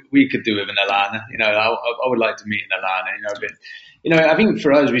 we could do with an Alana. I would like to meet an Alana. But. I think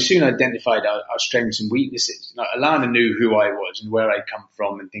for us, we soon identified our strengths and weaknesses. Alana knew who I was and where I come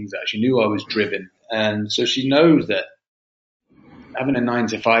from and things like that. She knew I was driven. And so she knows that having a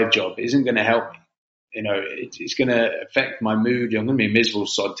 9-to-5 job isn't going to help me. It's going to affect my mood. I'm going to be a miserable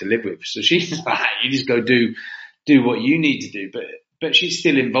sod to live with. So she's like, you just go do what you need to do. But she's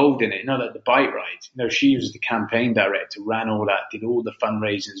still involved in it. Like the bike ride. She was the campaign director, ran all that, did all the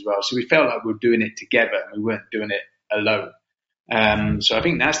fundraising as well. So we felt like we were doing it together and we weren't doing it alone. So I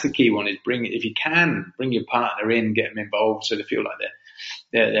think that's the key one is if you can, bring your partner in, get them involved so they feel like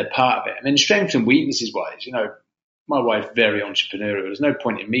they're part of it. And then strengths and weaknesses wise, my wife's very entrepreneurial. There's no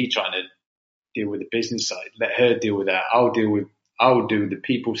point in me trying to deal with the business side. Let her deal with that. I'll do the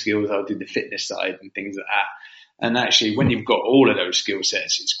people skills. I'll do the fitness side and things like that. And actually, when you've got all of those skill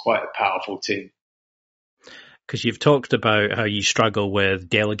sets, it's quite a powerful team. Because you've talked about how you struggle with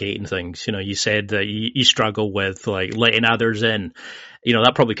delegating things. You said that you struggle with like letting others in.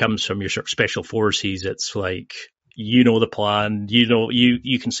 That probably comes from your sort of special forces. It's like, the plan,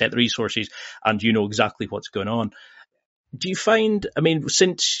 you can set the resources and you know exactly what's going on. Do you find,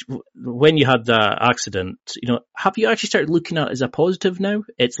 since when you had that accident, have you actually started looking at it as a positive now?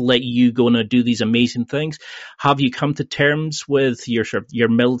 It's let you go and do these amazing things. Have you come to terms with your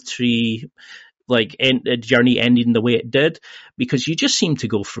military journey ending the way it did? Because you just seem to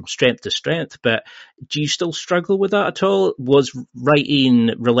go from strength to strength, but do you still struggle with that at all? Was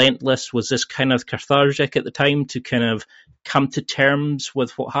writing Relentless, was this kind of cathartic at the time to kind of come to terms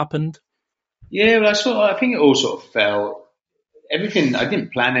with what happened? Yeah, well, I think it all sort of fell. Everything, I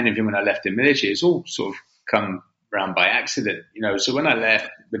didn't plan anything when I left the military. It's all sort of come around by accident, So when I left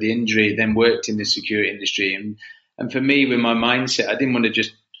with the injury, then worked in the security industry, and for me, with my mindset, I didn't want to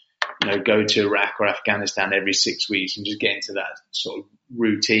just go to Iraq or Afghanistan every 6 weeks and just get into that sort of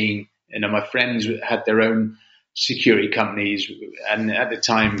routine. My friends had their own security companies, and at the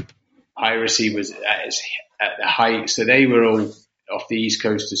time, piracy was at the height. So they were all off the east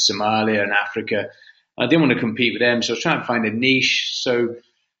coast of Somalia and Africa. I didn't want to compete with them, so I was trying to find a niche. So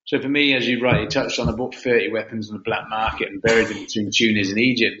for me, as you rightly touched on, I bought 30 weapons on the black market and buried them between Tunis and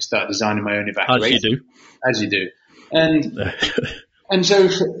Egypt and started designing my own evacuation. As you do. And so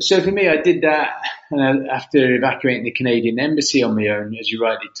for me, I did that. And after evacuating the Canadian embassy on my own, as you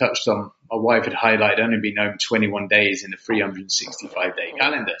rightly touched on, my wife had highlighted I'd only been home 21 days in a 365-day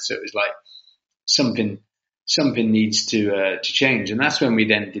calendar. So it was like something needs to change. And that's when we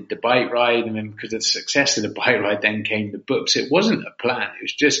then did the bike ride. And then because of the success of the bike ride, then came the books. It wasn't a plan. It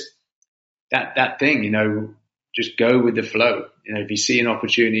was just that thing, just go with the flow. If you see an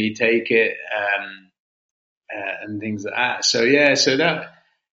opportunity, take it. And things like that. So that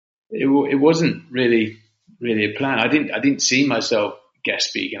it wasn't really a plan. I didn't see myself guest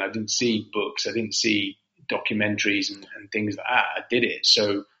speaking. I didn't see books. I didn't see documentaries and things like that. I did it.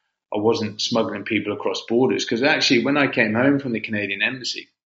 So I wasn't smuggling people across borders. Because actually, when I came home from the Canadian embassy,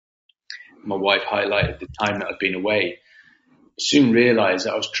 my wife highlighted the time that I'd been away. soon realized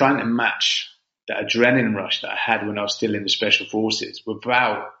that I was trying to match that adrenaline rush that I had when I was still in the special forces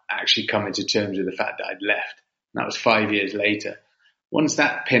without actually coming to terms with the fact that I'd left. And that was 5 years later. Once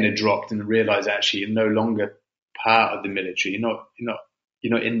that pin had dropped and I realized actually you're no longer part of the military, you're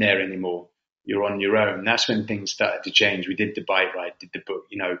not in there anymore. You're on your own. That's when things started to change. We did the bike ride, did the book,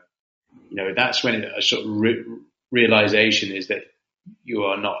 that's when a sort of realization is that you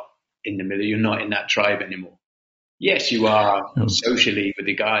are not in the military. You're not in that tribe anymore. Yes, you are socially with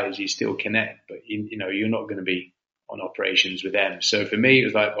the guys. You still connect, but you're not going to be on operations with them. So for me, it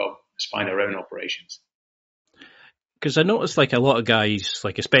was like, well, let's find our own operations. Because I noticed like a lot of guys,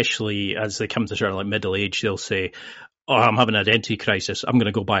 like especially as they come to sort of like middle age, they'll say, "Oh, I'm having an identity crisis. I'm going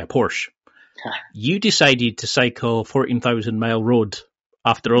to go buy a Porsche." You decided to cycle 14,000 mile road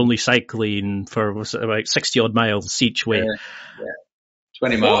after only cycling for about 60 odd miles each way. Yeah.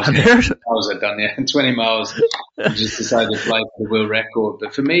 20 miles. 20 miles I've done, yeah. 20 miles. I just decided to fly for the world record.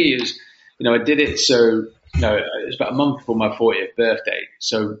 But for me, it was, I did it so, it was about a month before my 40th birthday.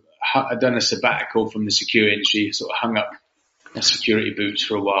 So I'd done a sabbatical from the security industry, sort of hung up my security boots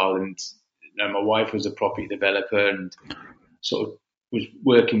for a while. And, my wife was a property developer and sort of was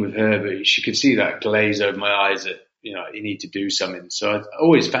working with her, but she could see that glaze over my eyes that, you need to do something. So I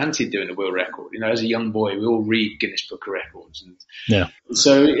always fancied doing a world record. As a young boy, we all read Guinness Book of Records.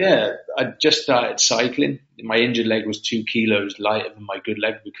 I just started cycling. My injured leg was 2 kilos lighter than my good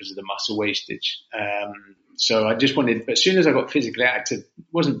leg because of the muscle wastage. So I just wanted, but as soon as I got physically active, it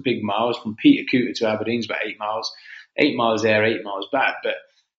wasn't big miles from Peter Cooter to Aberdeen's about 8 miles, 8 miles there, 8 miles back. But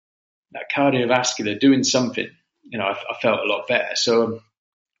that cardiovascular doing something, I felt a lot better. So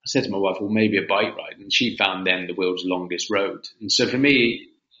I said to my wife, well, maybe a bike ride. And she found then the world's longest road. And so for me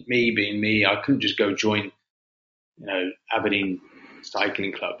being me, I couldn't just go join, Aberdeen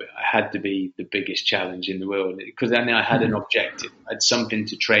Cycling Club. I had to be the biggest challenge in the world because then I had an objective. I had something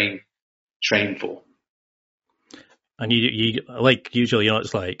to train for. And you like usually,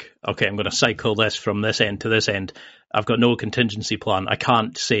 it's like, okay, I'm going to cycle this from this end to this end. I've got no contingency plan. I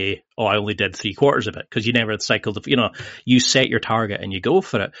can't say, oh, I only did 3/4 of it because you never cycled. You set your target and you go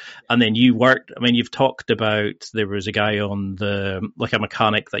for it. And then you worked. I mean, you've talked about there was a guy on like a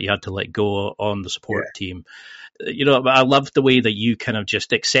mechanic that you had to let go on the support team. I love the way that you kind of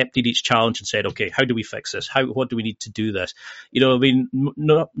just accepted each challenge and said, okay, how do we fix this? What do we need to do this?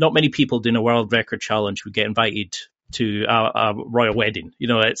 Not many people doing a world record challenge would get invited to a royal wedding.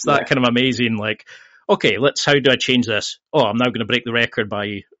 It's that kind of amazing, like, okay, how do I change this? Oh, I'm now going to break the record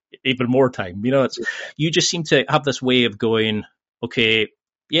by even more time. You just seem to have this way of going, okay,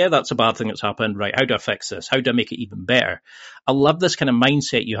 yeah, that's a bad thing that's happened. Right. How do I fix this? How do I make it even better? I love this kind of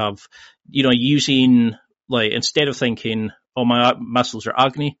mindset you have, using, like, instead of thinking, oh, my muscles are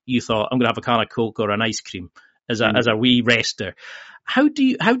agony, you thought, I'm going to have a can of Coke or an ice cream as a wee rester. How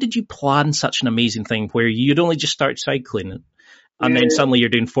did you plan such an amazing thing where you'd only just start cycling and then suddenly you're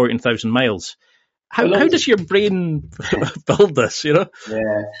doing 14,000 miles? How does your brain build this, Yeah.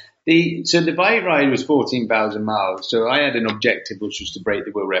 So the bike ride was 14,000 miles. So I had an objective, which was to break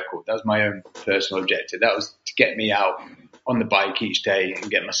the world record. That was my own personal objective. That was to get me out on the bike each day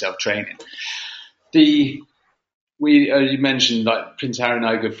and get myself training. As you mentioned, like Prince Harry and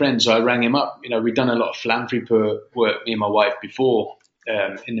I are good friends. So I rang him up. We'd done a lot of philanthropy work, me and my wife, before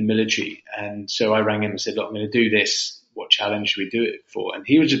in the military. And so I rang him and said, look, I'm going to do this. What challenge should we do it for? And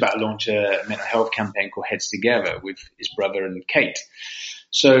he was about to launch a mental health campaign called Heads Together with his brother and Kate.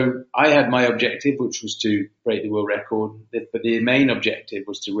 So I had my objective, which was to break the world record. But the main objective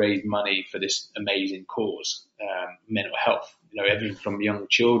was to raise money for this amazing cause, mental health. Everything from young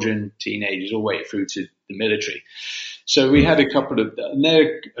children, teenagers, all the way through to the military. So we had a couple of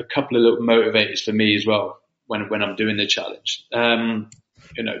little motivators for me as well when I'm doing the challenge.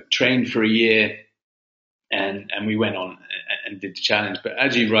 Trained for a year. And we went on and did the challenge. But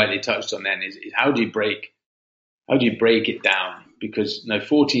as you rightly touched on then is how do you break it down? Because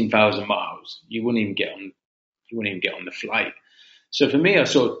 14,000 miles, you wouldn't even get on the flight. So for me, I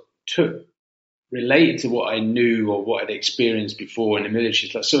sort of related to what I knew or what I'd experienced before in the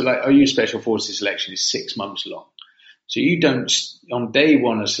military. So OU Special Forces selection is 6 months long. So you don't, on day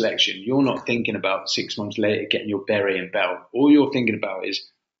one of selection, you're not thinking about 6 months later getting your beret and belt. All you're thinking about is,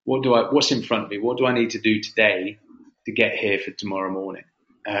 what's in front of me? What do I need to do today to get here for tomorrow morning?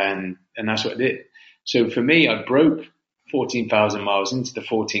 And that's what I did. So for me, I broke 14,000 miles into the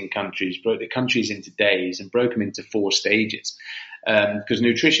 14 countries, broke the countries into days and broke them into 4 stages. Because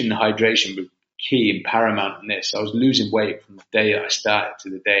nutrition and hydration were key and paramount in this. I was losing weight from the day I started to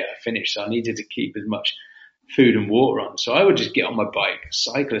the day I finished. So I needed to keep as much food and water on. So I would just get on my bike,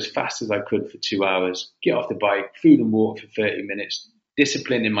 cycle as fast as I could for 2 hours, get off the bike, food and water for 30 minutes,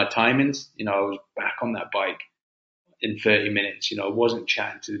 discipline in my timings. You know, I was back on that bike in 30 minutes. You know, I wasn't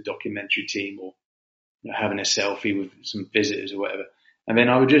chatting to the documentary team or, you know, having a selfie with some visitors or whatever. And then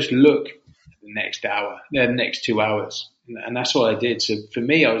I would just look at the next hour, the next 2 hours. And that's what I did. So for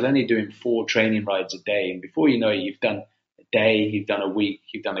me, I was only doing 4 training rides a day. And before you know it, you've done a day, you've done a week,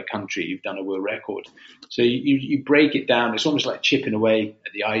 you've done a country, you've done a world record. So you break it down. It's almost like chipping away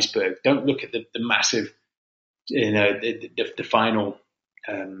at the iceberg. Don't look at the massive, you know, the final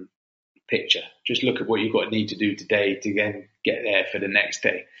picture. Just look at what you've got to need to do today to then get there for the next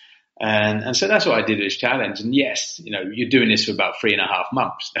day. And so that's what I did as challenge. And yes, you know, you're doing this for about 3.5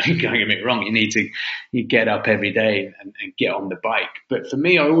 months. Don't get me wrong. You get up every day and get on the bike. But for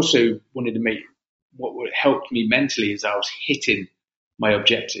me, I also wanted to make what helped me mentally is I was hitting my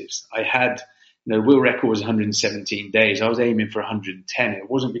objectives. I had, you know, world record was 117 days. I was aiming for 110. It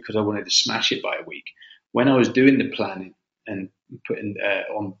wasn't because I wanted to smash it by a week. When I was doing the planning and putting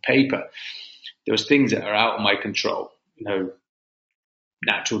on paper, there was things that are out of my control, you know,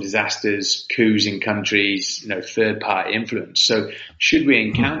 natural disasters, coups in countries, you know, third-party influence. So should we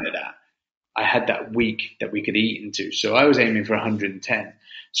encounter that, I had that week that we could eat into. So I was aiming for 110.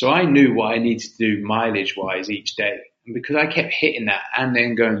 So I knew what I needed to do mileage-wise each day. And because I kept hitting that and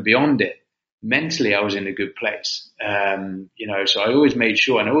then going beyond it, mentally I was in a good place. You know, so I always made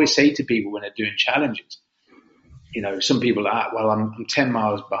sure, and I always say to people when they're doing challenges, you know, some people are, well, I'm 10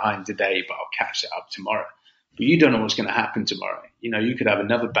 miles behind today, but I'll catch it up tomorrow. But you don't know what's going to happen tomorrow. You know, you could have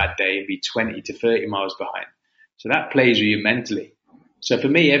another bad day and be 20 to 30 miles behind. So that plays with you mentally. So for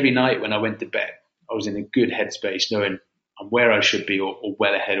me, every night when I went to bed, I was in a good headspace knowing I'm where I should be or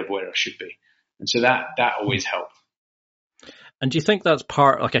well ahead of where I should be. And so that always helped. And do you think that's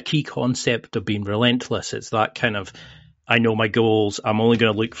part, like a key concept of being relentless? It's that kind of, I know my goals, I'm only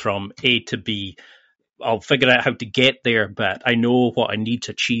going to look from A to B. I'll figure out how to get there, but I know what I need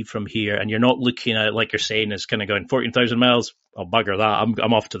to achieve from here. And you're not looking at it, like you're saying, as kind of going 14,000 miles. I'll bugger that.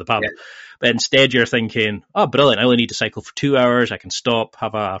 I'm off to the pub. Yeah. But instead you're thinking, oh, brilliant. I only need to cycle for 2 hours. I can stop,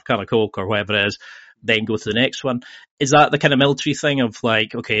 have a can of Coke or whatever it is, then go to the next one. Is that the kind of military thing of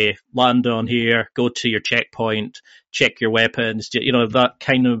like, okay, land on here, go to your checkpoint, check your weapons, you know, that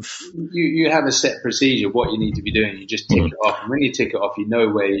kind of... You have a set procedure, what you need to be doing. You just tick it off. And when you tick it off, you know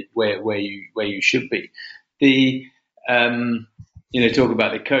where you should be. You know, talk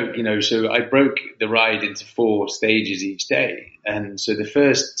about the Coke, you know, so I broke the ride into 4 stages each day. And so the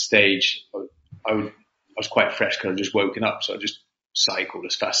first stage, I was quite fresh because I'd just woken up. So I just cycled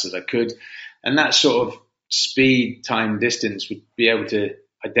as fast as I could. And that sort of speed, time, distance would be able to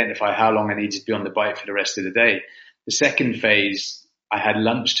identify how long I needed to be on the bike for the rest of the day. The second phase, I had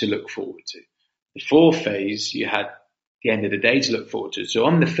lunch to look forward to. The fourth phase, you had the end of the day to look forward to. So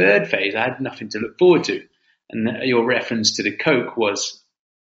on the third phase, I had nothing to look forward to. And your reference to the Coke was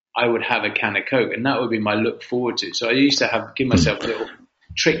I would have a can of Coke, and that would be my look forward to. So I used to give myself a little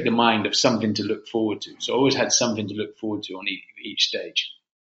trick the mind of something to look forward to. So I always had something to look forward to on each stage.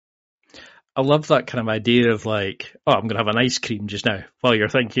 I love that kind of idea of like, oh, I'm going to have an ice cream just now while you're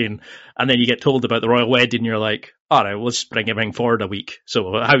thinking. And then you get told about the royal wedding. And you're like, all right, let's bring everything forward a week.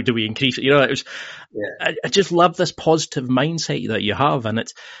 So how do we increase it? You know, I just love this positive mindset that you have. And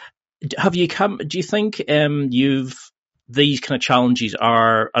do you think these kind of challenges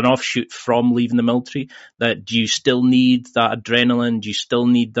are an offshoot from leaving the military? That do you still need that adrenaline? Do you still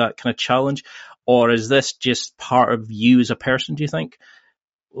need that kind of challenge? Or is this just part of you as a person, do you think?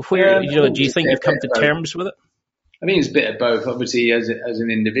 Do you think you've come to terms with it? I think it's a bit of both. Obviously, as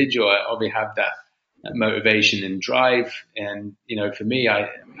an individual, I obviously have that motivation and drive. And, you know, for me,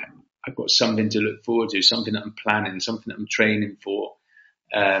 I've got something to look forward to, something that I'm planning, something that I'm training for.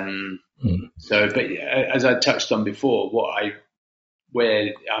 But as I touched on before,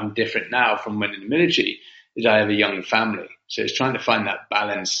 where I'm different now from when in the military is I have a young family. So it's trying to find that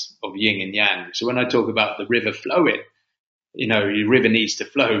balance of yin and yang. So when I talk about the river flowing, you know, your river needs to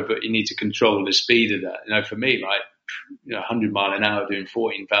flow, but you need to control the speed of that. You know, for me, like, you know, 100 mile an hour doing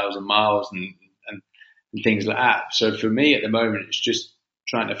 14,000 miles and things like that. So for me at the moment, it's just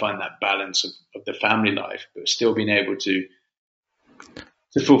trying to find that balance of the family life, but still being able to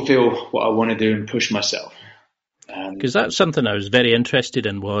fulfill what I want to do and push myself. Because that's something I was very interested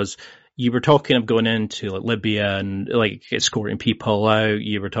in was you were talking of going into like Libya and like escorting people out.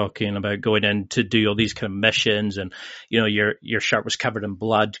 You were talking about going in to do all these kind of missions, and you know your shirt was covered in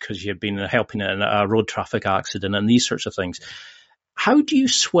blood because you had been helping in a road traffic accident and these sorts of things. How do you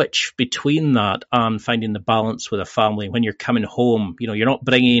switch between that and finding the balance with a family when you're coming home? You know, you're not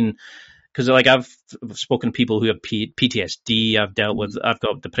bringing Because like I've spoken to people who have PTSD. I've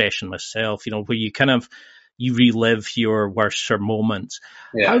got depression myself. Where you relive your worst moments.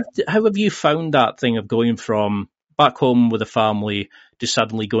 Yeah. How have you found that thing of going from back home with a family to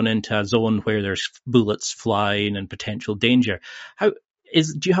suddenly going into a zone where there's bullets flying and potential danger? Do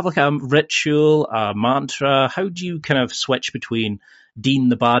you have like a ritual, a mantra? How do you kind of switch between Dean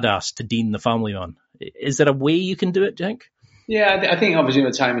the badass to Dean the family man? Is there a way you can do it, do you think? Yeah, I think obviously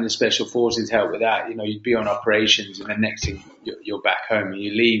the time in the special forces help with that. You'd be on operations and the next thing you're back home and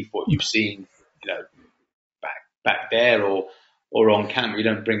you leave what you've seen, back there or on camp. You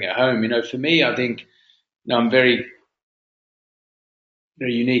don't bring it home. For me, I think I'm very,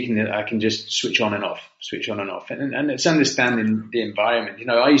 very unique in that I can just switch on and off. And it's understanding the environment.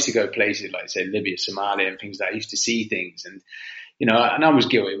 I used to go places like, say, Libya, Somalia and things like that. I used to see things and, and I was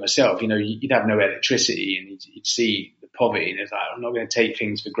guilty myself. You'd have no electricity and you'd see the poverty and it's like, I'm not going to take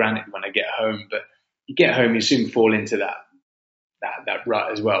things for granted when I get home. But you get home, you soon fall into that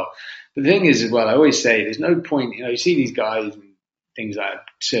rut as well. But the thing is, as well, I always say there's no point, you see these guys and things like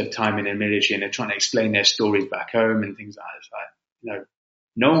serve time in the military and they're trying to explain their stories back home and things like that. It's like,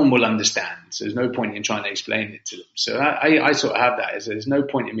 no one will understand. So there's no point in trying to explain it to them. So I sort of have that. Is there's no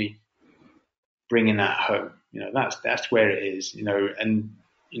point in me bringing that home. That's where it is, and,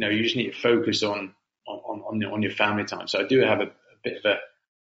 you just need to focus on your family time. So I do have a bit of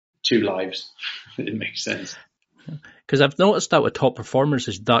two lives, if it makes sense. Because I've noticed that with top performers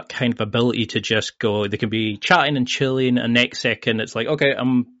is that kind of ability to just go, they can be chatting and chilling and next second it's like, okay,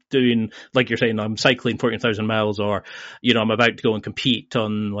 I'm doing, like you're saying, I'm cycling 14,000 miles or, I'm about to go and compete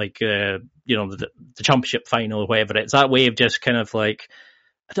on like, the championship final or whatever. It's that way of just kind of like,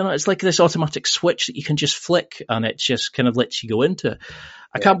 I don't know, it's like this automatic switch that you can just flick and it just kind of lets you go into it.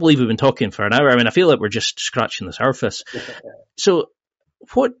 I can't believe we've been talking for an hour. I mean, I feel like we're just scratching the surface. So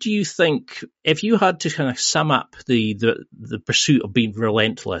what do you think, if you had to kind of sum up the pursuit of being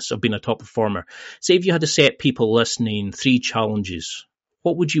relentless, of being a top performer, say if you had to set people listening 3 challenges,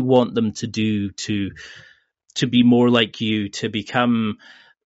 what would you want them to do to be more like you, to become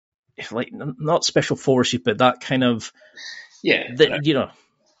like not special forces, but that kind of,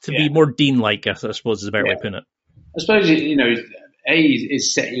 be more Dean-like, I suppose is a better way of putting it. I suppose,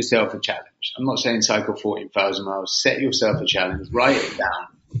 is set yourself a challenge. I'm not saying cycle 14,000 miles. Set yourself a challenge, write it down,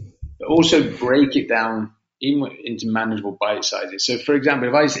 but also break it down into manageable bite sizes. So, for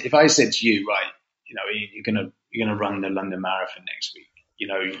example, if I said to you, right, you're gonna run the London Marathon next week,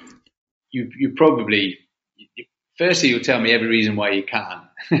 you probably, firstly you'll tell me every reason why you can't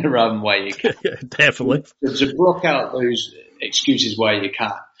rather than why you can. Definitely. So block out those excuses why you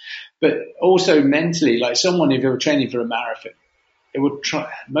can't. But also mentally, like someone, if they were training for a marathon,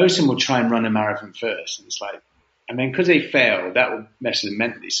 most of them will try and run a marathon first. And it's like, and then because they fail, that will mess with them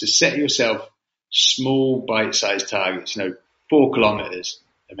mentally. So set yourself small bite-sized targets, 4 kilometers,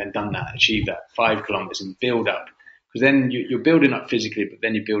 and then done that, achieve that, 5 kilometers and build up. Because then you're building up physically, but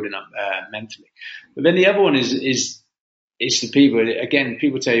then you're building up mentally. But then the other one is the people, again,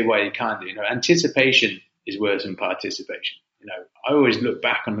 people tell you why you can't do, anticipation is worse than participation. I always look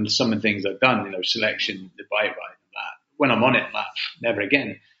back on some of the things I've done, selection, the bike ride, and that. When I'm on it, never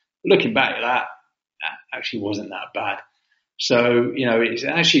again. Looking back at that actually wasn't that bad. So, it's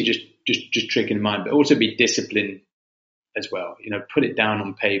actually just tricking the mind, but also be disciplined as well. Put it down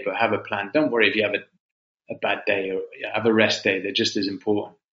on paper, have a plan. Don't worry if you have a bad day or have a rest day. They're just as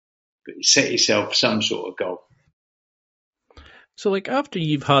important. But set yourself some sort of goal. So, like, after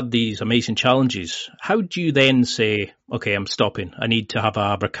you've had these amazing challenges, how do you then say, okay, I'm stopping. I need to have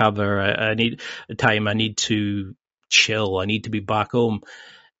a recover. I need time. I need to chill. I need to be back home.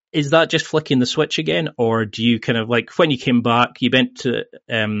 Is that just flicking the switch again? Or do you kind of like, when you came back, you went to,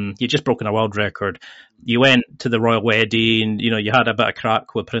 you just broken a world record. You went to the royal wedding, you had a bit of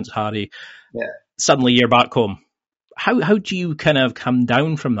crack with Prince Harry. Yeah. Suddenly you're back home. How do you kind of come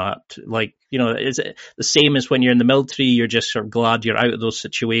down from that? Like, is it the same as when you're in the military? You're just sort of glad you're out of those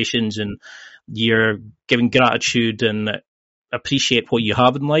situations and you're giving gratitude and appreciate what you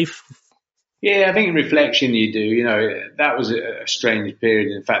have in life? Yeah, I think in reflection you do. That was a strange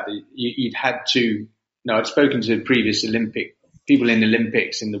period. In fact, that you'd had to, I'd spoken to previous Olympic people in the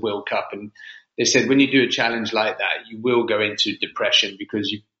Olympics in the World Cup, and they said when you do a challenge like that, you will go into depression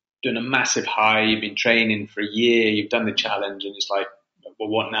because you've done a massive high, you've been training for a year, you've done the challenge, and it's like, well,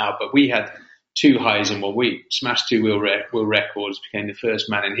 what now? But we had 2 highs in 1 week, smashed 2 world records, became the first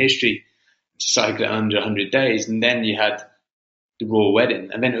man in history to cycle it under 100 days, and then you had the royal wedding,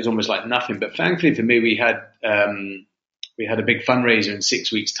 and then it was almost like nothing. But thankfully for me, we had a big fundraiser in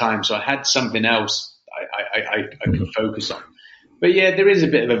 6 weeks' time, so I had something else I could focus on. But yeah, there is a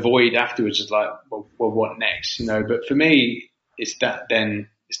bit of a void afterwards. It's like, well, what next? But for me, it's that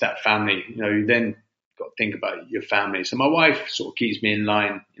family. You then got to think about your family. So my wife sort of keeps me in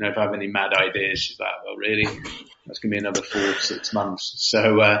line. If I have any mad ideas, she's like, well, really? That's going to be another 4-6 months.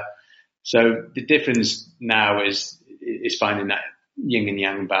 So the difference now is finding that yin and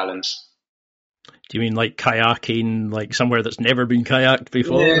yang balance. Do you mean like kayaking, like somewhere that's never been kayaked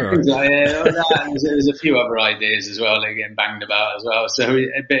before? Yeah, exactly. There's a few other ideas as well. They're getting banged about as well. So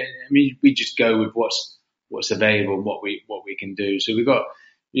we just go with what's available and what we can do. So we've got,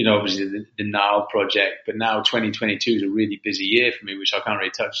 obviously the Now project, but now 2022 is a really busy year for me, which I can't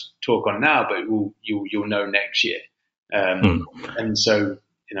really talk on now, but you'll know next year. And so,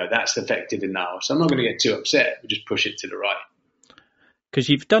 that's affected in Now. So I'm not going to get too upset. We just push it to the right. Because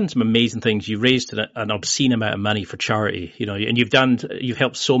you've done some amazing things. You raised an obscene amount of money for charity, and you've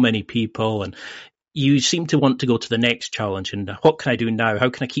helped so many people, and you seem to want to go to the next challenge. And what can I do now? How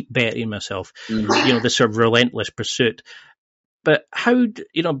can I keep bettering myself? This sort of relentless pursuit. But how,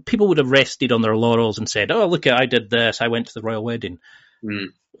 people would have rested on their laurels and said, oh, look, I did this. I went to the royal wedding.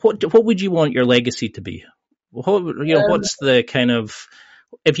 What would you want your legacy to be? What's the kind of,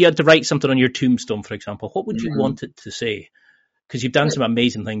 if you had to write something on your tombstone, for example, what would you want it to say? Because you've done some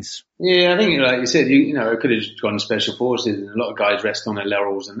amazing things. Yeah, I think, like you said, I could have just gone special forces, and a lot of guys rest on their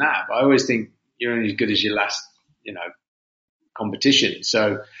laurels and that. But I always think you're only as good as your last, competition.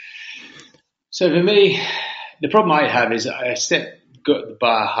 So for me, the problem I have is I got the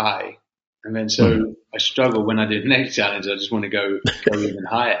bar high, and then so I struggle when I do the next challenge. I just want to go even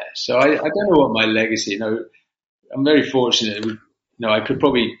higher. So I don't know what my legacy. I'm very fortunate. I could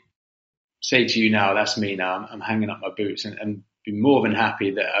probably say to you now, that's me now. I'm hanging up my boots and be more than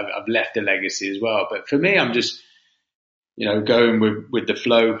happy that I've left a legacy as well. But for me, I'm just, going with the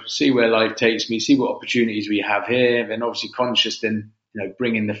flow, see where life takes me, see what opportunities we have here. Then obviously conscious then,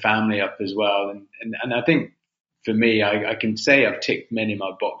 bringing the family up as well. And I think for me, I can say I've ticked many of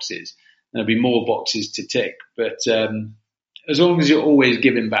my boxes, and there'll be more boxes to tick. But as long as you're always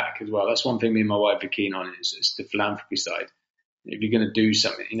giving back as well, that's one thing me and my wife are keen on, is the philanthropy side. If you're going to do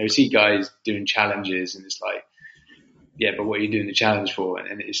something, see guys doing challenges, and it's like, yeah, but what are you doing the challenge for?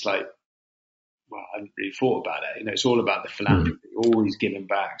 And it's like, well, I haven't really thought about it. It's all about the philanthropy, always giving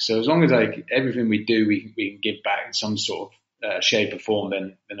back. So as long as everything we do, we can give back in some sort of shape or form,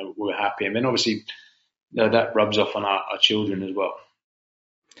 then we're happy. And then obviously that rubs off on our children as well.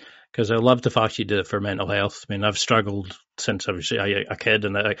 Because I love the fact you did it for mental health. I mean, I've struggled since I was a kid,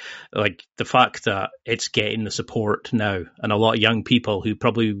 and like the fact that it's getting the support now, and a lot of young people who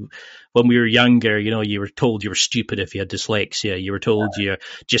probably, when we were younger, you were told you were stupid if you had dyslexia, you were told you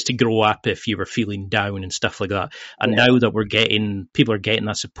just to grow up if you were feeling down and stuff like that. And now that people are getting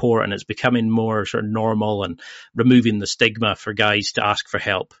that support, and it's becoming more sort of normal, and removing the stigma for guys to ask for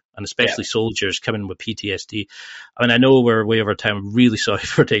help, and especially soldiers coming with PTSD. I mean, I know we're way over time. I'm really sorry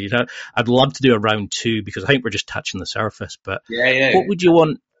for taking that. I'd love to do a round 2, because I think we're just touching the surface. But what would you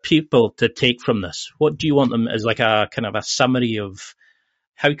want people to take from this? What do you want them as like a kind of a summary of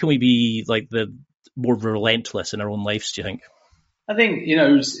how can we be like the more relentless in our own lives, do you think? I think,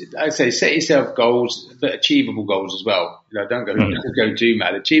 I'd say set yourself goals, but achievable goals as well. Don't go too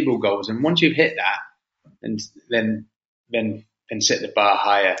mad. Achievable goals. And once you've hit that, then set the bar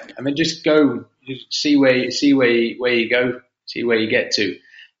higher. I mean, just go, see where you go, see where you get to.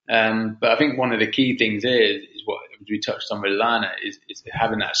 But I think one of the key things is what we touched on with Lana is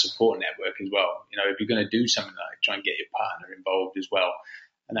having that support network as well. If you're going to do something like try and get your partner involved as well,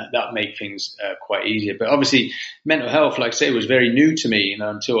 and that make things quite easier. But obviously, mental health, like I say, was very new to me.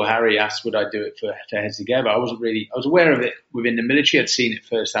 Until Harry asked would I do it for Heads Together. I was aware of it within the military. I'd seen it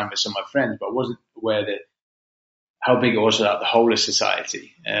firsthand with some of my friends, but I wasn't aware that how big it was throughout the whole of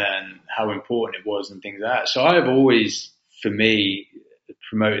society and how important it was and things like that. So I've always, for me,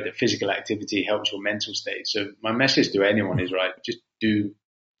 promoted that physical activity helps your mental state. So my message to anyone is, just do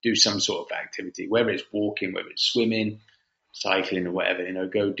some sort of activity, whether it's walking, whether it's swimming, cycling or whatever,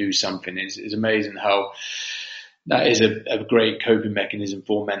 go do something. It's amazing how that is a great coping mechanism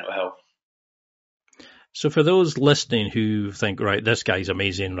for mental health. So for those listening who think, right, this guy's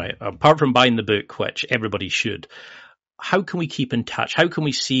amazing, right, apart from buying the book, which everybody should, how can we keep in touch? How can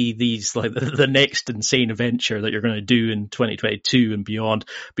we see these, like the next insane adventure that you're going to do in 2022 and beyond?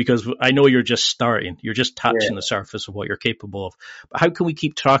 Because I know you're just starting, you're just touching the surface of what you're capable of. But how can we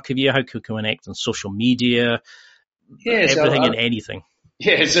keep track of you? How can we connect on social media? Everything and anything.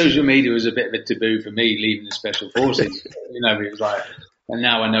 Yeah, social media was a bit of a taboo for me leaving the Special Forces. It was like, and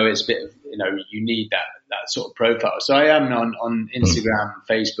now I know it's a bit of, you need that sort of profile. So I am on Instagram,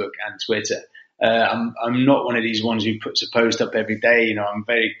 Facebook and Twitter. I'm not one of these ones who puts a post up every day. You know, I'm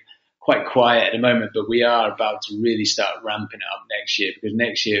quite quiet at the moment, but we are about to really start ramping it up next year, because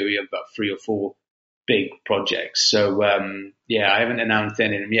next year we have about 3 or 4 big projects. So, I haven't announced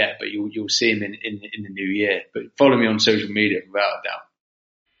any of them yet, but you'll see them in the new year. But follow me on social media without a doubt.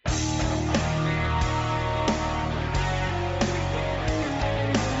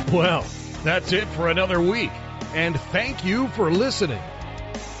 Well, that's it for another week, and thank you for listening.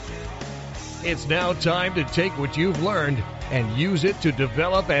 It's now time to take what you've learned and use it to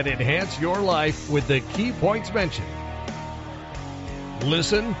develop and enhance your life with the key points mentioned.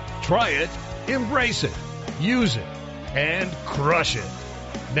 Listen, try it, embrace it, use it, and crush it.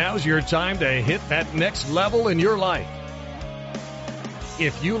 Now's your time to hit that next level in your life.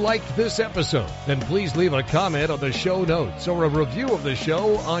 If you liked this episode, then please leave a comment on the show notes or a review of the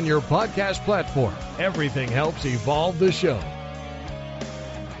show on your podcast platform. Everything helps evolve the show.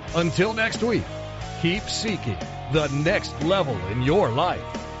 Until next week, keep seeking the next level in your life.